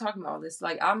I was just talking about this.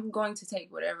 Like, I'm going to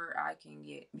take whatever I can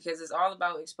get, because it's all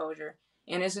about exposure,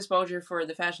 and it's exposure for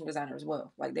the fashion designer as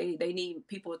well. Like they need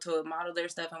people to model their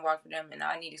stuff and work for them, and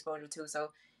I need exposure too.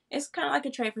 So it's kind of like a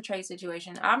trade for trade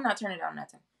situation. I'm not turning down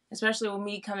nothing, especially with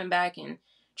me coming back and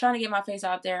trying to get my face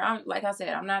out there. I'm, like I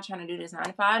said, I'm not trying to do this 9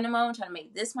 to 5 no more. I'm trying to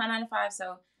make this my 9 to 5.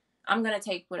 So I'm gonna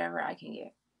take whatever I can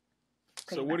get.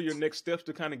 So what are your next steps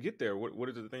to kind of get there? What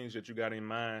are the things that you got in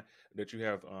mind that you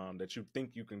have that you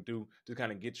think you can do to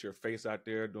kind of get your face out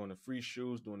there, doing the free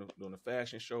shoes, doing the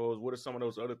fashion shows? What are some of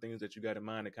those other things that you got in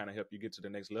mind to kind of help you get to the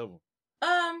next level?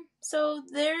 So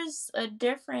there's a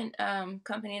different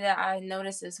company that I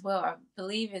noticed as well. I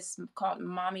believe it's called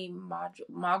Mommy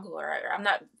Mogul, or I'm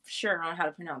not sure on how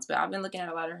to pronounce, but I've been looking at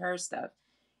a lot of her stuff,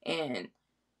 and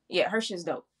yeah, her shit's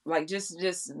dope. Like just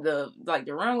the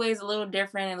runway is a little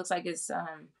different. It looks like it's I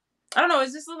don't know.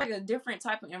 It just looks like a different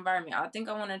type of environment. I think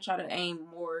I want to try to aim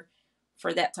more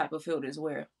for that type of field as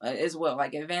well.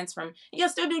 Like advance from,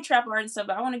 still do trap art and stuff,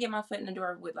 but I want to get my foot in the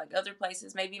door with like other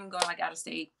places, maybe even going like out of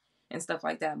state and stuff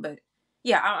like that. But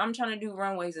yeah, I'm trying to do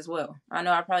runways as well. I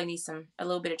know I probably need a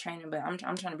little bit of training, but I'm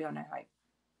trying to be on that hype.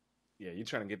 Yeah, you're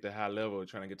trying to get to high level,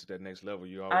 trying to get to that next level.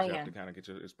 You always have to kind of get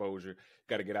your exposure.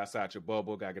 Got to get outside your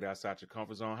bubble. Got to get outside your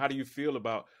comfort zone. How do you feel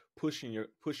about pushing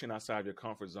outside your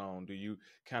comfort zone? Do you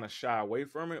kind of shy away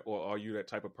from it, or are you that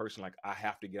type of person like, I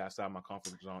have to get outside my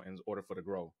comfort zone in order for the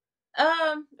growth?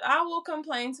 I will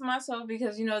complain to myself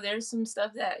because there's some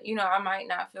stuff that I might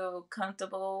not feel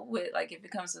comfortable with, like if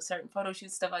it comes to certain photo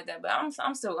shoots, stuff like that. But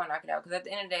I'm still gonna knock it out, because at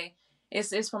the end of the day,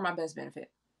 it's for my best benefit.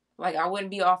 Like I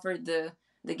wouldn't be offered the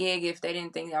gig if they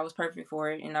didn't think I was perfect for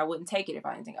it, and I wouldn't take it if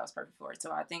I didn't think I was perfect for it.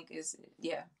 So I think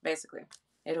basically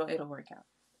it'll work out.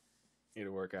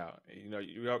 It'll work out.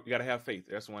 You got to have faith.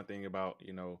 That's one thing about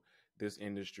this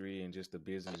industry and just the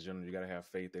business in general. You got to have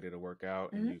faith that it'll work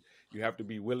out, and you have to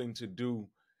be willing to do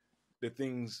the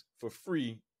things for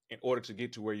free in order to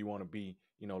get to where you want to be,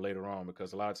 later on.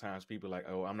 Because a lot of times people are like,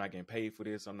 oh, I'm not getting paid for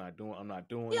this. I'm not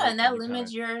doing. Yeah, and that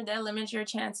limits your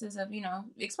chances of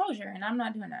exposure, and I'm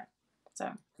not doing that. So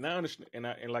now I understand,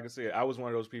 and like I said, I was one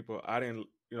of those people. I didn't,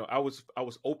 I was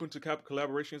open to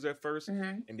collaborations at first,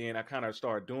 and then I kind of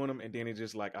started doing them, and then it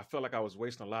just like I felt like I was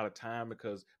wasting a lot of time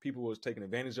because people was taking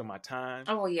advantage of my time.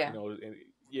 Oh yeah,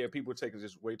 people were taking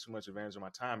just way too much advantage of my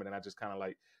time, and then I just kind of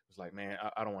like was like, man,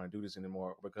 I don't want to do this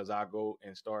anymore, because I go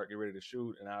and get ready to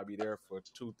shoot, and I'll be there for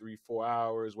 2, 3, 4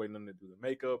 hours waiting on them to do the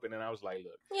makeup, and then I was like,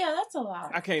 look, yeah, that's a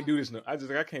lot. I can't do this.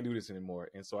 I can't do this anymore,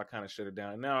 and so I kind of shut it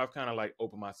down. And now I've kind of like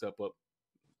opened myself up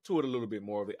to it a little bit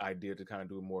more of the idea to kind of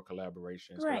do more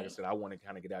collaborations. Right. Like I said, I want to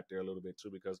kind of get out there a little bit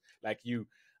too, because like you,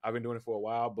 I've been doing it for a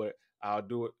while, but I'll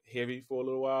do it heavy for a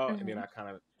little while, and then I kind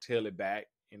of tail it back,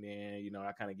 and then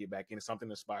I kind of get back in. Something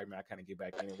inspired me. I kind of get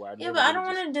back in it. Where but I don't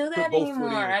want to do that anymore.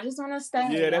 I just want to stay.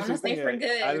 Yeah, that's I want to stay for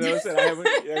good. I know what I'm saying. I haven't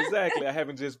exactly. I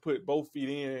haven't just put both feet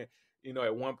in.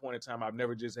 At one point in time, I've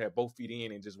never just had both feet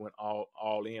in and just went all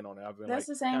in on it. I've been that's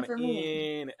the same for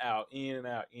me. In and out, in and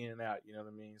out, in and out. You know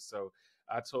what I mean? So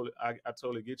I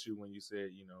totally get you when you said,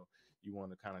 you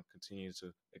want to kind of continue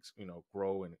to,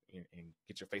 grow and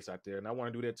get your face out there. And I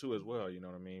want to do that too as well. You know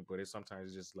what I mean? But it's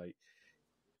sometimes just like,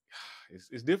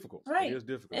 it's difficult. Right. It is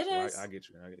difficult. It so is. I get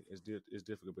you. It's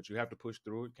difficult, but you have to push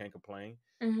through it. Can't complain.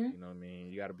 Mm-hmm. You know what I mean?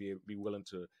 You got to be willing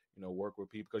to, work with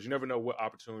people, because you never know what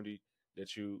opportunity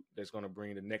that's going to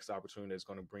bring the next opportunity that's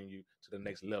going to bring you to the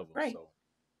next level. Right.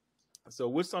 So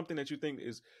what's something that you think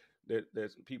is that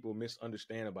people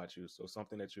misunderstand about you? So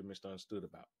something that you're misunderstood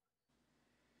about.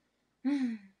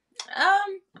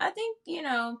 I think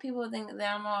people think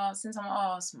that since I'm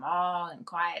all small and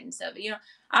quiet and stuff.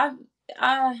 I've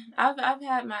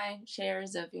had my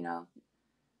shares of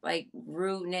like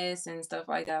rudeness and stuff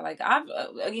like that. Like I've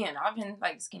been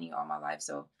like skinny all my life,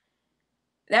 so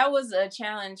that was a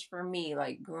challenge for me,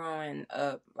 like growing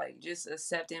up, like just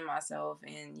accepting myself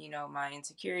and my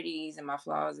insecurities and my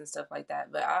flaws and stuff like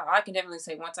that. But I can definitely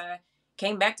say once I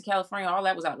came back to California, all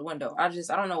that was out the window. I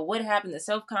don't know what happened. The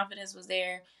self-confidence was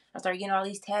there. I started getting all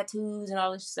these tattoos and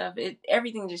all this stuff.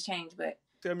 Everything just changed. But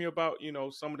tell me about, you know,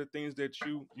 some of the things that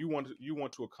you want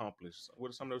to accomplish. What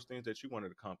are some of those things that you want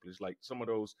to accomplish? Like some of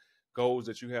those goals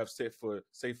that you have set for,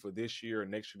 say, for this year or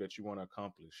next year that you want to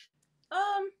accomplish.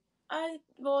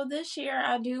 This year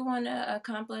I do want to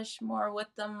accomplish more with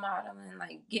the modeling,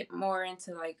 like get more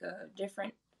into like a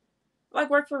different, like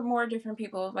work for more different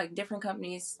people, like different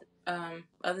companies,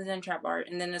 other than trap art,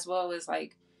 and then as well as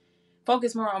like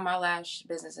focus more on my lash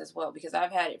business as well, because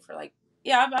I've had it for like,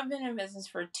 I've been in business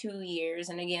for 2 years,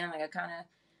 and again, like I kind of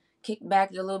kicked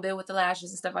back a little bit with the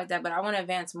lashes and stuff like that, but I want to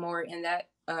advance more in that,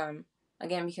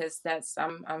 again, because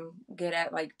I'm good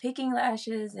at like picking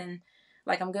lashes, and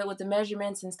like I'm good with the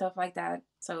measurements and stuff like that,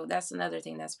 so that's another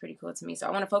thing that's pretty cool to me. So I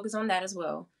want to focus on that as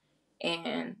well,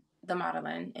 and the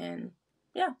modeling, and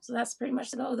yeah, so that's pretty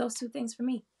much the goal, those 2 things for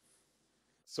me.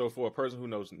 So for a person who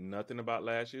knows nothing about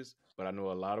lashes, but I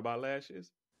know a lot about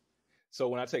lashes. So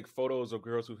when I take photos of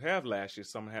girls who have lashes,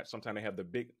 sometimes they have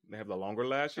the longer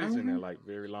lashes, and they're like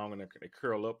very long, and they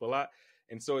curl up a lot.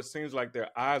 And so it seems like their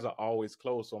eyes are always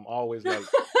closed. So I'm always like,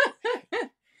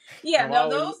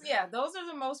 those are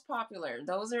the most popular.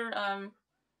 Those are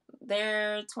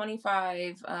they're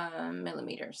 25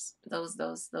 millimeters. Those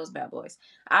bad boys.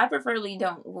 I preferably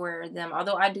don't wear them,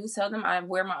 although I do sell them. I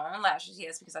wear my own lashes,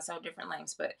 yes, because I sell different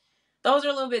lengths, but those are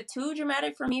a little bit too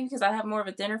dramatic for me because I have more of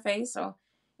a thinner face. So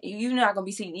you're not gonna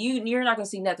be seeing you're not gonna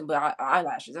see nothing but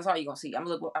eyelashes. That's all you're gonna see. I'm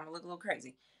gonna look a little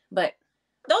crazy, but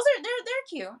those are they're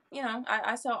cute. You know,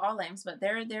 I sell all lengths, but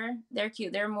they're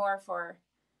cute. They're more for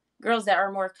girls that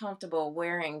are more comfortable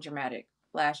wearing dramatic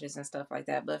lashes and stuff like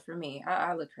that. But for me,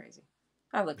 I look crazy.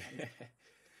 I look crazy.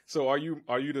 So are you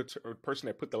the person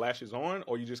that put the lashes on,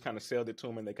 or you just kind of sell it to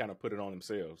them and they kind of put it on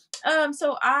themselves?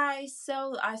 So I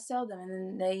sell them,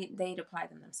 and then they'd apply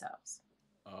them themselves.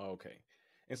 Okay.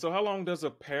 And so how long does a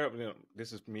pair of,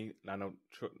 this is me, I know,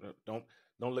 don't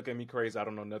look at me crazy, I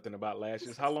don't know nothing about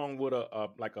lashes. How long would a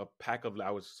pack of,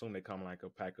 I would assume they come like a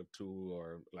pack of 2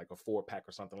 or like a 4-pack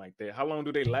or something like that. How long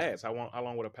do they last? How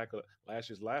long would a pack of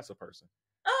lashes last a person?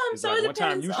 So like it one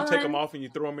time you should take them off and you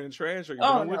throw them in the trash, or you're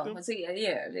done with them? See,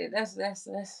 that's that's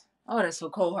so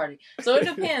cold hearted. So it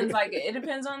depends. Like it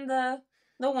depends on the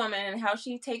woman and how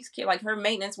she takes care, like her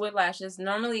maintenance with lashes.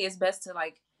 Normally it's best to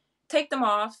like take them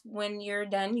off when you're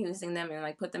done using them and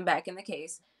like put them back in the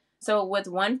case. So with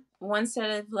one set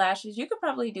of lashes, you could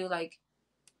probably do like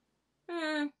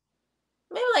maybe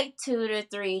like 2 to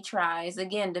 3 tries,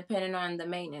 again depending on the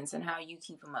maintenance and how you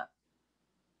keep them up.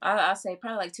 I'll say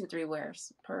probably like 2-3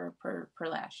 wears per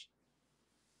lash.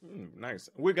 Nice.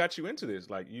 What got you into this?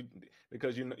 Like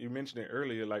because you mentioned it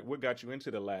earlier. Like what got you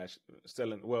into the lash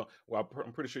selling? Well,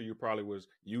 I'm pretty sure you probably was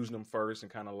using them first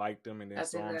and kind of liked them, and then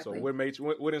saw them. So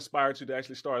what inspired you to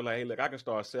actually start? Like, hey, look, I can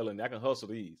start selling. I can hustle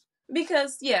these.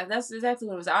 Because that's exactly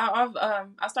what it was.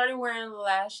 I started wearing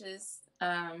lashes.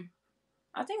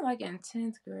 I think like in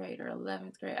 10th grade or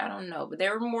 11th grade. I don't know. But they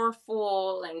were more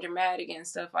full and dramatic and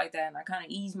stuff like that. And I kind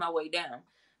of eased my way down.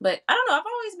 But I don't know. I've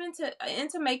always been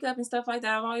into makeup and stuff like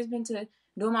that. I've always been to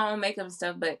doing my own makeup and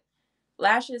stuff. But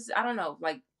lashes, I don't know.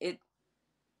 Like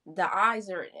the eyes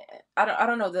are, I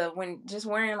don't know. When just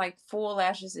wearing like full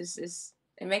lashes is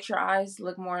it makes your eyes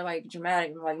look more like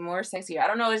dramatic, like more sexy. I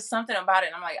don't know. It's something about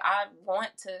it. I'm like, I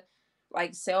want to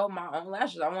like sell my own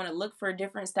lashes. I want to look for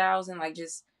different styles and like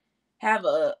just have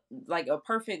a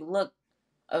perfect look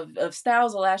of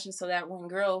styles of lashes, so that when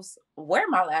girls wear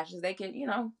my lashes, they could,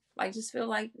 like just feel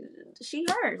like she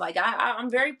her. Like I'm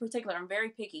very particular. I'm very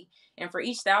picky. And for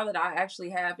each style that I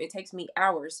actually have, it takes me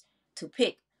hours to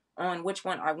pick on which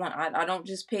one I want. I don't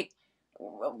just pick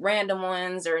random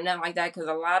ones or nothing like that, because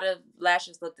a lot of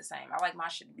lashes look the same. I like my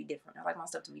shit to be different. I like my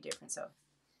stuff to be different. So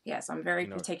yes, I'm very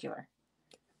particular.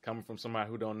 Coming from somebody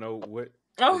who don't know what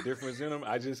the difference in them,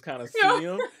 I just kind of see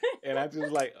them, and I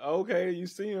just like, okay, you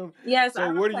see them. Yes, so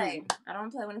I don't play. I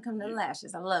don't play when it comes to the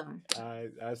lashes. I love them.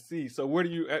 I see. So where do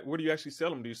you actually sell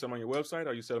them? Do you sell them on your website,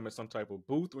 or you sell them at some type of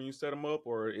booth when you set them up,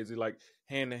 or is it like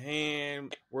hand to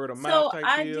hand, word of mouth type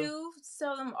deal? So I do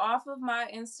sell them off of my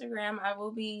Instagram. I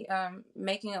will be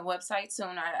making a website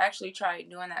soon. I actually tried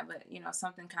doing that, but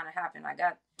something kind of happened. I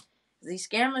got these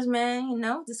scammers, man,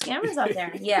 the scammers out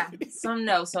there. Yeah, some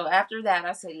know. So after that,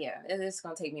 I said, yeah, it's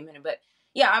going to take me a minute. But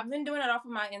yeah, I've been doing it off of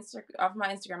my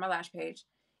Instagram, my lash page.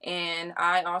 And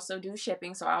I also do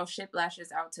shipping. So I'll ship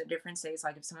lashes out to different states,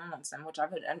 like if someone wants them, which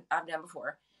I've done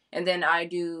before. And then I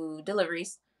do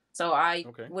deliveries. So I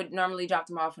would normally drop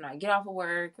them off when I get off of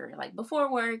work or like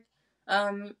before work.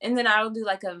 And then I'll do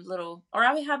like a little, or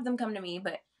I would have them come to me.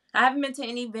 But I haven't been to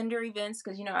any vendor events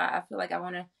because, I feel like I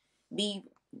want to be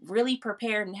really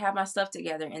prepared and have my stuff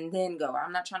together and then go.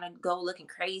 I'm not trying to go looking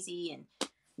crazy and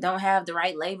don't have the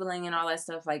right labeling and all that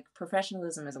stuff. Like,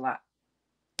 professionalism is a lot.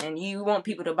 And you want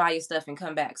people to buy your stuff and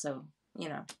come back. So, you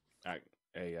know. I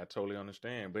totally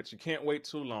understand. But you can't wait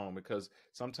too long because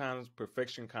sometimes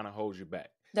perfection kind of holds you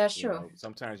back. That's true.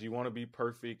 Sometimes you want to be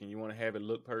perfect and you want to have it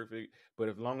look perfect. But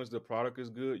as long as the product is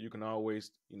good, you can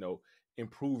always,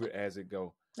 improve it as it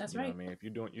go. That's right. What I mean, if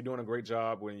you're doing a great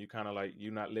job when you kind of like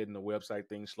you're not letting the website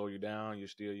thing slow you down, you're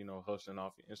still hustling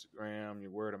off your Instagram,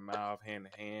 your word of mouth, hand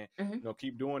to hand.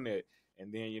 Keep doing that,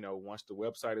 and then once the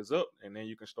website is up, and then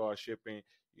you can start shipping.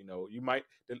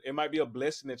 It might be a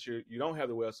blessing that you don't have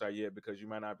the website yet because you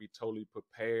might not be totally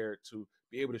prepared to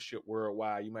be able to ship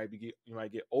worldwide. You might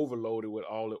get overloaded with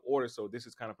all the orders. So this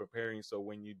is kind of preparing. So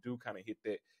when you do kind of hit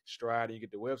that stride and you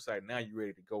get the website, now you're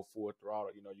ready to go full throttle.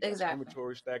 You got your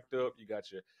inventory stacked up, you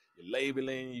got your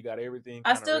labeling, you got everything.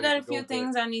 I still got a few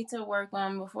things I need to work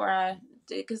on before I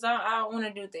do, because I want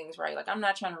to do things right. Like, I'm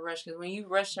not trying to rush, because when you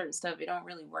rush certain stuff, it don't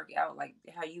really work out like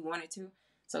how you want it to.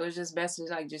 So it's just best to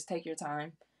like just take your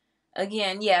time.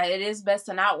 Again, yeah, it is best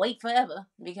to not wait forever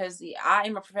because I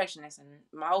am a perfectionist and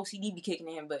my OCD be kicking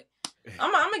in, but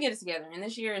I'm gonna get it together. And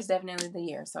this year is definitely the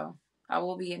year, so I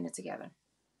will be getting it together.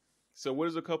 So what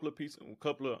is a couple of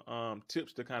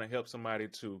tips to kind of help somebody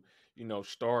to,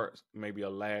 start maybe a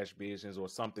lash business or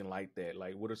something like that?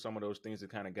 Like, what are some of those things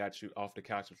that kind of got you off the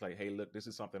couch? It's like, hey, look, this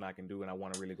is something I can do and I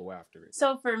want to really go after it.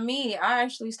 So for me, I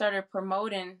actually started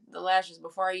promoting the lashes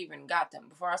before I even got them,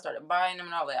 before I started buying them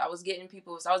and all that. I was getting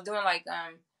people, so I was doing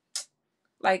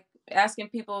like asking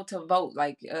people to vote,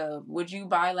 like, would you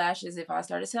buy lashes if I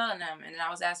started selling them? And then I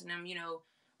was asking them,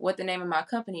 what the name of my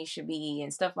company should be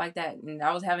and stuff like that. And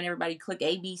I was having everybody click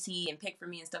ABC and pick for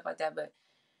me and stuff like that. But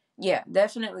yeah,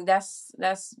 definitely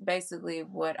that's basically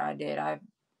what I did. I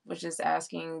was just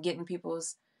getting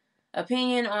people's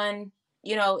opinion on,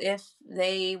 if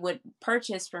they would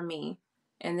purchase from me.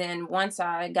 And then once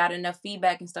I got enough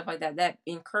feedback and stuff like that, that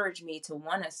encouraged me to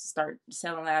want to start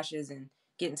selling lashes and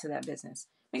get into that business.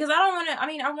 Because I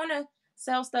want to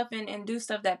sell stuff and do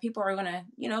stuff that people are going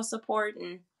to, support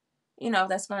and,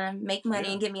 that's going to make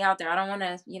money and get me out there. I don't want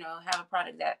to, have a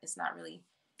product that is not really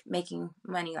making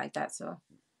money like that. So.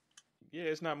 Yeah,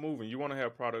 it's not moving. You want to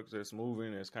have products that's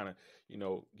moving, that's kind of,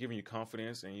 giving you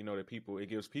confidence, and it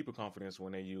gives people confidence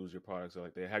when they use your products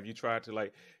like that. Have you tried to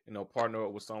partner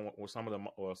up with some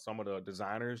of the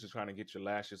designers to trying to get your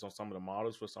lashes on some of the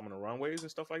models for some of the runways and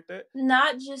stuff like that?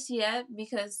 Not just yet,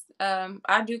 because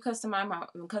I do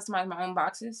customize my own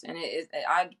boxes, and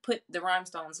I put the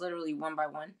rhinestones literally one by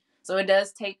one. So it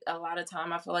does take a lot of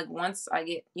time. I feel like once I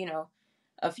get,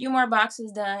 a few more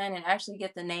boxes done and actually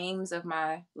get the names of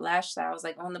my lash styles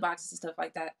like on the boxes and stuff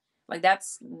like that, like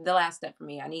that's the last step for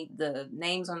me. I need the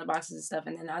names on the boxes and stuff,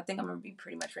 and then I think I'm gonna be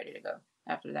pretty much ready to go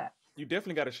after that. You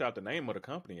definitely got to shout the name of the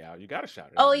company out. You got to shout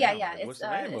it. Oh yeah, yeah. What's the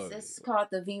name of it? It's called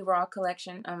the V Raw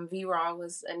collection. V Raw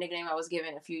was a nickname I was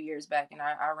given a few years back, and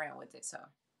I ran with it. So.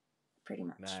 Pretty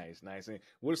much. Nice. And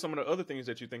what are some of the other things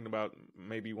that you think about?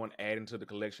 Maybe you want to add into the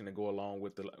collection to go along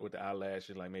with the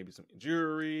eyelashes, like maybe some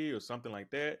jewelry or something like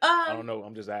that. I don't know.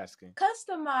 I'm just asking.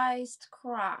 Customized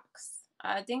Crocs.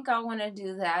 I think I want to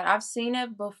do that. I've seen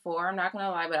it before. I'm not gonna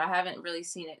lie, but I haven't really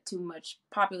seen it too much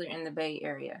popular in the Bay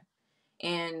Area.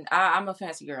 And I'm a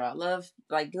fancy girl. I love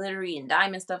like glittery and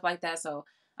diamond stuff like that. So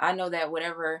I know that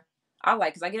whatever I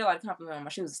like, because I get a lot of compliments on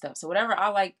my shoes and stuff. So whatever I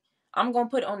like, I'm going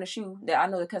to put on the shoe that I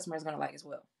know the customer is going to like as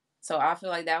well. So I feel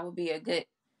like that would be a good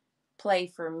play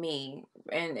for me,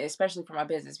 and especially for my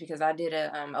business, because I did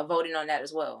a voting on that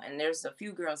as well. And there's a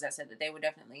few girls that said that they would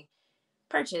definitely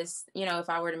purchase, if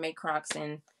I were to make Crocs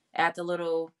and add the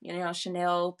little,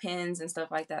 Chanel pins and stuff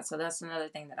like that. So that's another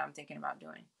thing that I'm thinking about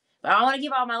doing. But I don't want to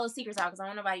give all my little secrets out because I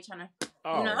don't want nobody trying to.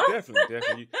 Oh,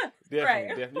 definitely.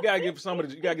 You gotta get some of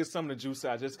the juice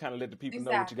out. Just kind of let the people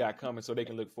know what you got coming, so they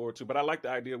can look forward to. But I like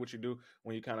the idea of what you do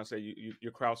when you kind of say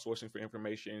you're crowdsourcing for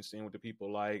information, seeing what the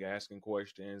people like, asking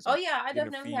questions. Oh yeah, I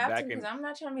definitely have to, because I'm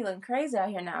not trying to be looking crazy out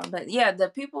here now. But yeah, the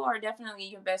people are definitely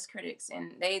your best critics,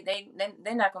 and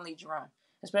they're not gonna lead you wrong,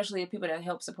 especially the people that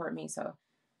help support me. So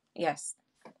yes,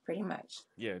 pretty much.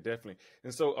 Yeah, definitely.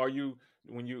 And so, are you?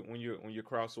 When you're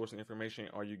crowdsourcing information,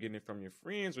 are you getting it from your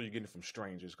friends or are you getting it from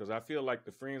strangers? Because I feel like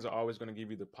the friends are always going to give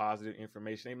you the positive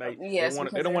information. They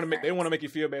don't want to make you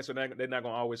feel bad, so they're not going to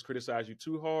always criticize you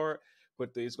too hard. But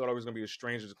it's always going to be a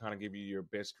stranger to kind of give you your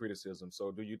best criticism.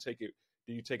 So do you take it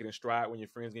in stride when your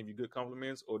friends give you good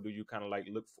compliments, or do you kind of like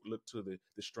look to the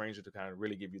stranger to kind of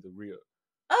really give you the real?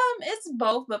 It's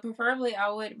both, but preferably I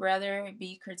would rather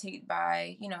be critiqued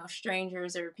by,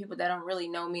 strangers or people that don't really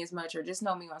know me as much or just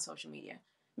know me on social media.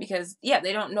 Because, yeah,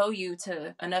 they don't know you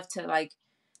enough to, like,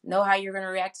 know how you're going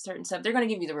to react to certain stuff. They're going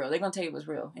to give you the real. They're going to tell you what's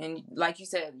real. And like you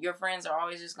said, your friends are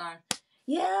always just going,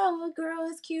 yeah, well, girl,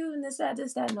 it's cute and this,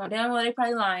 that. No, damn well, they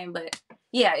probably lying. But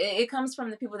yeah, it comes from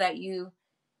the people that you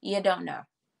don't know.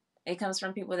 It comes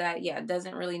from people that,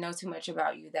 doesn't really know too much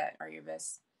about you, that are your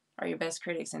best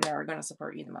critics and that are going to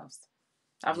support you the most.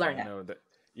 I've learned that. I know that.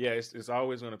 Yeah, it's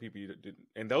always going to be people,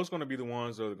 and those going to be the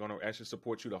ones that are going to actually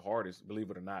support you the hardest, believe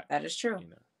it or not. That is true. You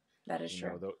know, that is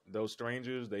true. Those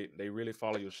strangers, they really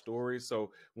follow your stories.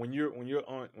 So when you're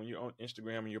on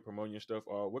Instagram and you're promoting your stuff,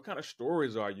 what kind of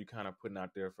stories are you kind of putting out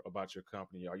there about your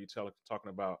company? Are you talking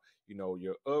about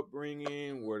your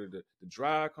upbringing, where did the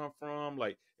drive come from?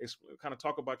 Like, it's kind of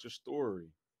talk about your story.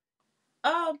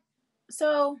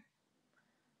 So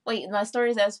wait, my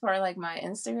stories as far like my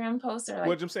Instagram posts, or like?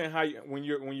 Well, I'm saying how when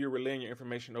you're relaying your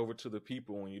information over to the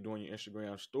people, when you're doing your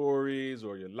Instagram stories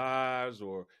or your lives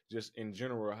or just in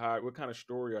general, what kind of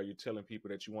story are you telling people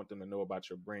that you want them to know about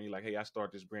your brand? You're like, hey, I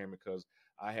started this brand because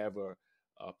I have a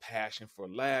passion for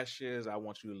lashes. I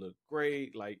want you to look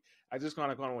great. Like, I just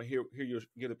kind of want to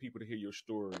get the people to hear your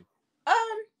story.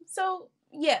 So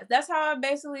yeah, that's how I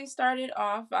basically started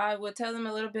off. I would tell them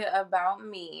a little bit about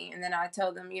me, and then I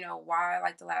tell them, why I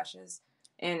like the lashes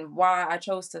and why I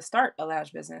chose to start a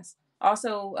lash business.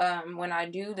 Also, when I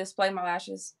do display my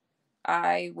lashes,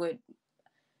 I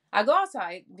go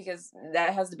outside because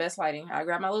that has the best lighting. I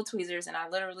grab my little tweezers and I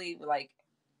literally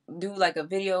do like a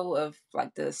video of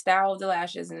like the style of the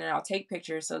lashes, and then I'll take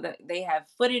pictures so that they have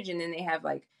footage, and then they have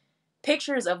like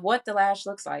pictures of what the lash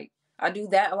looks like. I do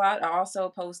that a lot. I also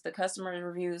post the customer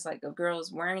reviews, like of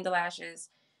girls wearing the lashes.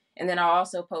 And then I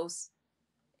also post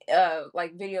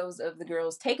like videos of the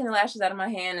girls taking the lashes out of my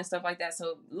hand and stuff like that.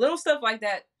 So little stuff like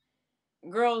that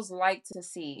girls like to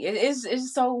see.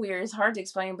 It's so weird. It's hard to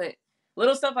explain, but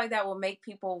little stuff like that will make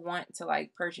people want to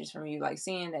like purchase from you. Like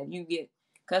seeing that you get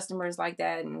customers like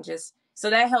that, and just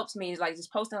so that helps me, like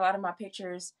just posting a lot of my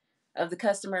pictures of the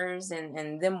customers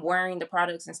and them wearing the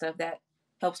products and stuff. That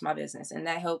helps my business, and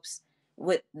that helps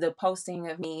with the posting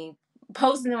of me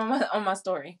posting them on my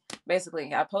story.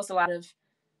 Basically, I post a lot of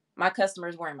my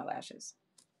customers wearing my lashes,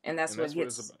 and that's what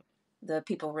gets the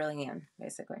people really in.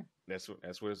 Basically, that's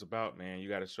what it's about, man. You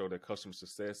got to show the customer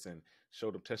success and show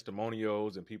the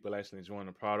testimonials, and people actually enjoying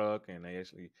the product, and they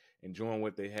actually enjoying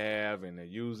what they have, and they're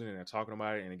using it and they're talking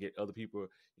about it, and they get other people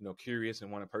curious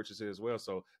and want to purchase it as well.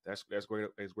 So that's great.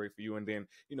 It's great for you. And then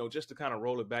just to kind of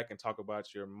roll it back and talk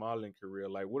about your modeling career,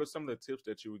 like what are some of the tips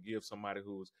that you would give somebody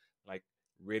who's like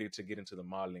ready to get into the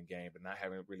modeling game but not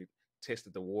having really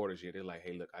tested the waters yet? They're like,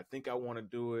 hey, look, I think I want to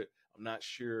do it, I'm not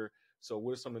sure. So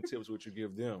what are some of the tips would you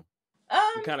give them?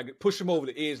 You kind of push them over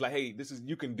the edge, like, hey,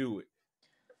 you can do it.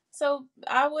 So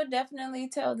I would definitely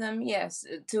tell them, yes,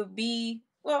 to be,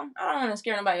 well, I don't want to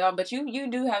scare nobody off, but you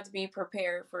do have to be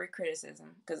prepared for criticism.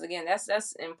 Because again,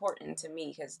 that's important to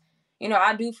me, because,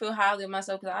 I do feel highly of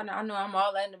myself, because I know I'm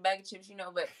all that in the bag of chips,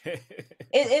 but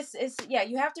it's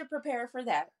you have to prepare for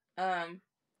that.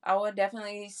 I would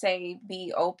definitely say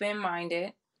be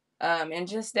open-minded, and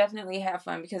just definitely have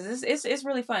fun, because it's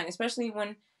really fun, especially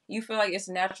when you feel like it's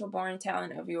a natural born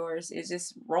talent of yours. It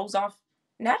just rolls off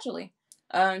naturally.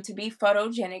 To be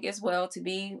photogenic as well, to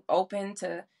be open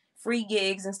to free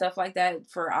gigs and stuff like that,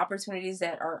 for opportunities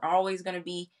that are always going to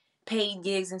be paid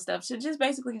gigs and stuff. So just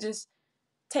basically just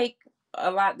take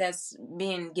a lot that's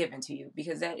being given to you,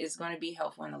 because that is going to be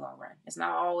helpful in the long run. It's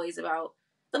not always about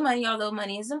the money, although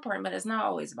money is important, but it's not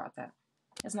always about that.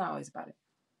 It's not always about it.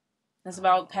 It's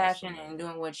about passion and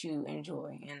doing what you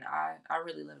enjoy. And I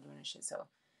really love doing this shit. So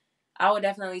I would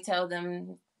definitely tell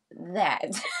them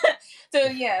that.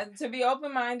 To be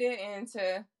open-minded, and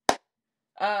to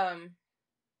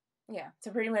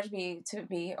pretty much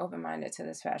be open-minded to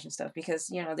this fashion stuff, because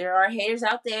there are haters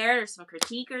out there, there's some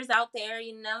critiquers out there,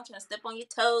 trying to step on your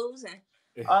toes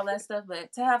and all that stuff,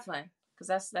 but to have fun,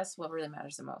 because that's what really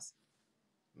matters the most.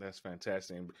 That's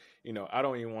fantastic. I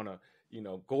don't even want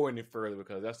to go any further,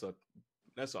 because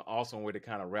that's an awesome way to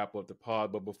kind of wrap up the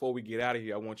pod. But before we get out of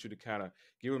here, I want you to kind of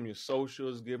give them your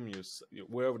socials, give them your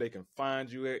wherever they can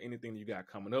find you at, anything that you got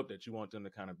coming up that you want them to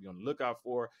kind of be on the lookout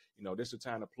for. This is the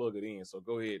time to plug it in. So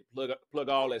go ahead, plug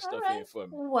all that stuff in for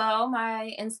me. Well,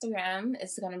 my Instagram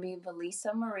is going to be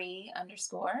Valisa Mariee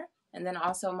 _. And then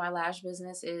also my lash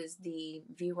business is the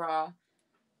V-Raw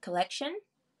collection.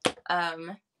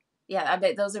 I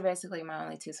bet those are basically my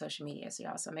only 2 social medias,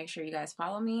 y'all. So make sure you guys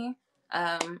follow me.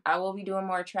 I will be doing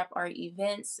more trap art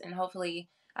events, and hopefully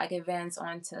I can advance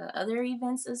on to other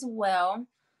events as well.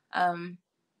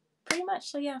 Pretty much.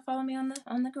 So yeah, follow me on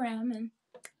the gram, and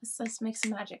let's make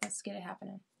some magic. Let's get it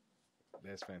happening.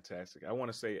 That's fantastic. I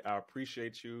want to say I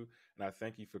appreciate you and I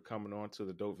thank you for coming on to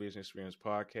the Dope Vision Experience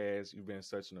podcast. You've been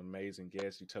such an amazing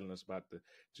guest. You're telling us about the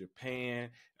Japan.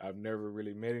 I've never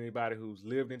really met anybody who's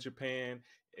lived in Japan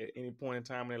at any point in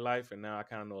time in their life, and now I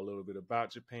kind of know a little bit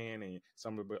about Japan and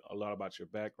a lot about your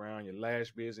background, your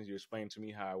lash business. You explained to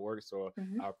me how it works, so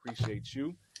I appreciate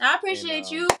you. I appreciate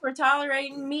you for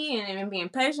tolerating me and being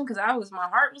patient because my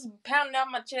heart was pounding out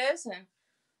my chest and.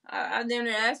 I then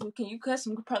asked me, "Can you cut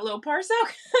some little parts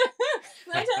out?"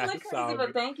 I just look crazy,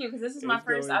 but thank you because this is my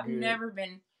first. I've never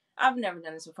done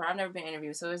this before. I've never been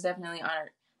interviewed, so it's definitely an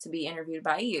honor to be interviewed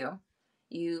by you.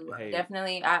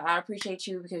 Definitely, I appreciate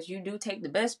you because you do take the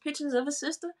best pictures of a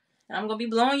sister, and I'm gonna be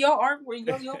blowing your art,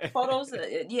 your photos.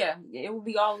 Yeah, it will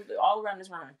be all around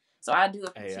this room. So I do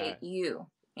appreciate you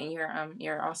and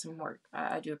your awesome work.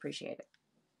 I do appreciate it.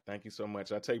 Thank you so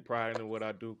much. I take pride in what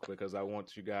I do because I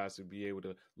want you guys to be able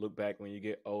to look back when you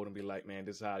get old and be like, man,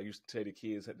 this is how I used to tell the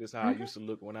kids. This is how I used to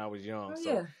look when I was young. Oh,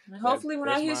 so and hopefully when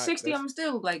I hit 60, I'm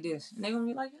still look like this. And they're going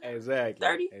to be like, exactly.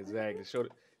 30. Exactly.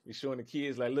 Be showing the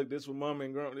kids like, look, this was mama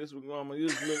and grandma. This was grandma.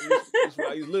 This is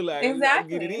what I used to look like.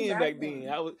 Exactly. Get it in back then.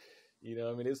 I was, you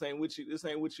know, I mean, this ain't what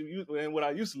you and what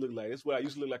I used to look like. It's what I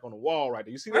used to look like on the wall right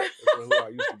there. You see that? That's who I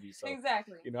used to be. So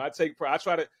exactly. You know, I take pride. I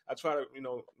try to, you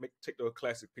know, take those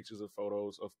classic pictures of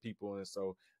photos of people, and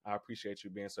so I appreciate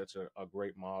you being such a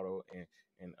great model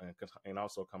and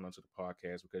also coming onto the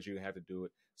podcast because you didn't have to do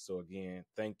it. So again,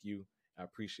 thank you. I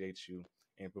appreciate you.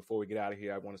 And before we get out of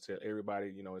here, I want to tell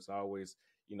everybody, you know, it's always,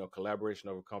 you know, collaboration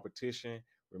over competition.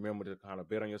 Remember to kind of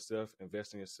bet on yourself,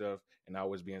 invest in yourself, and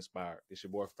always be inspired. It's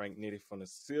your boy Frank Nitty from The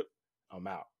Sip. I'm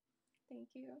out. Thank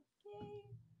you.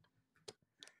 Yay.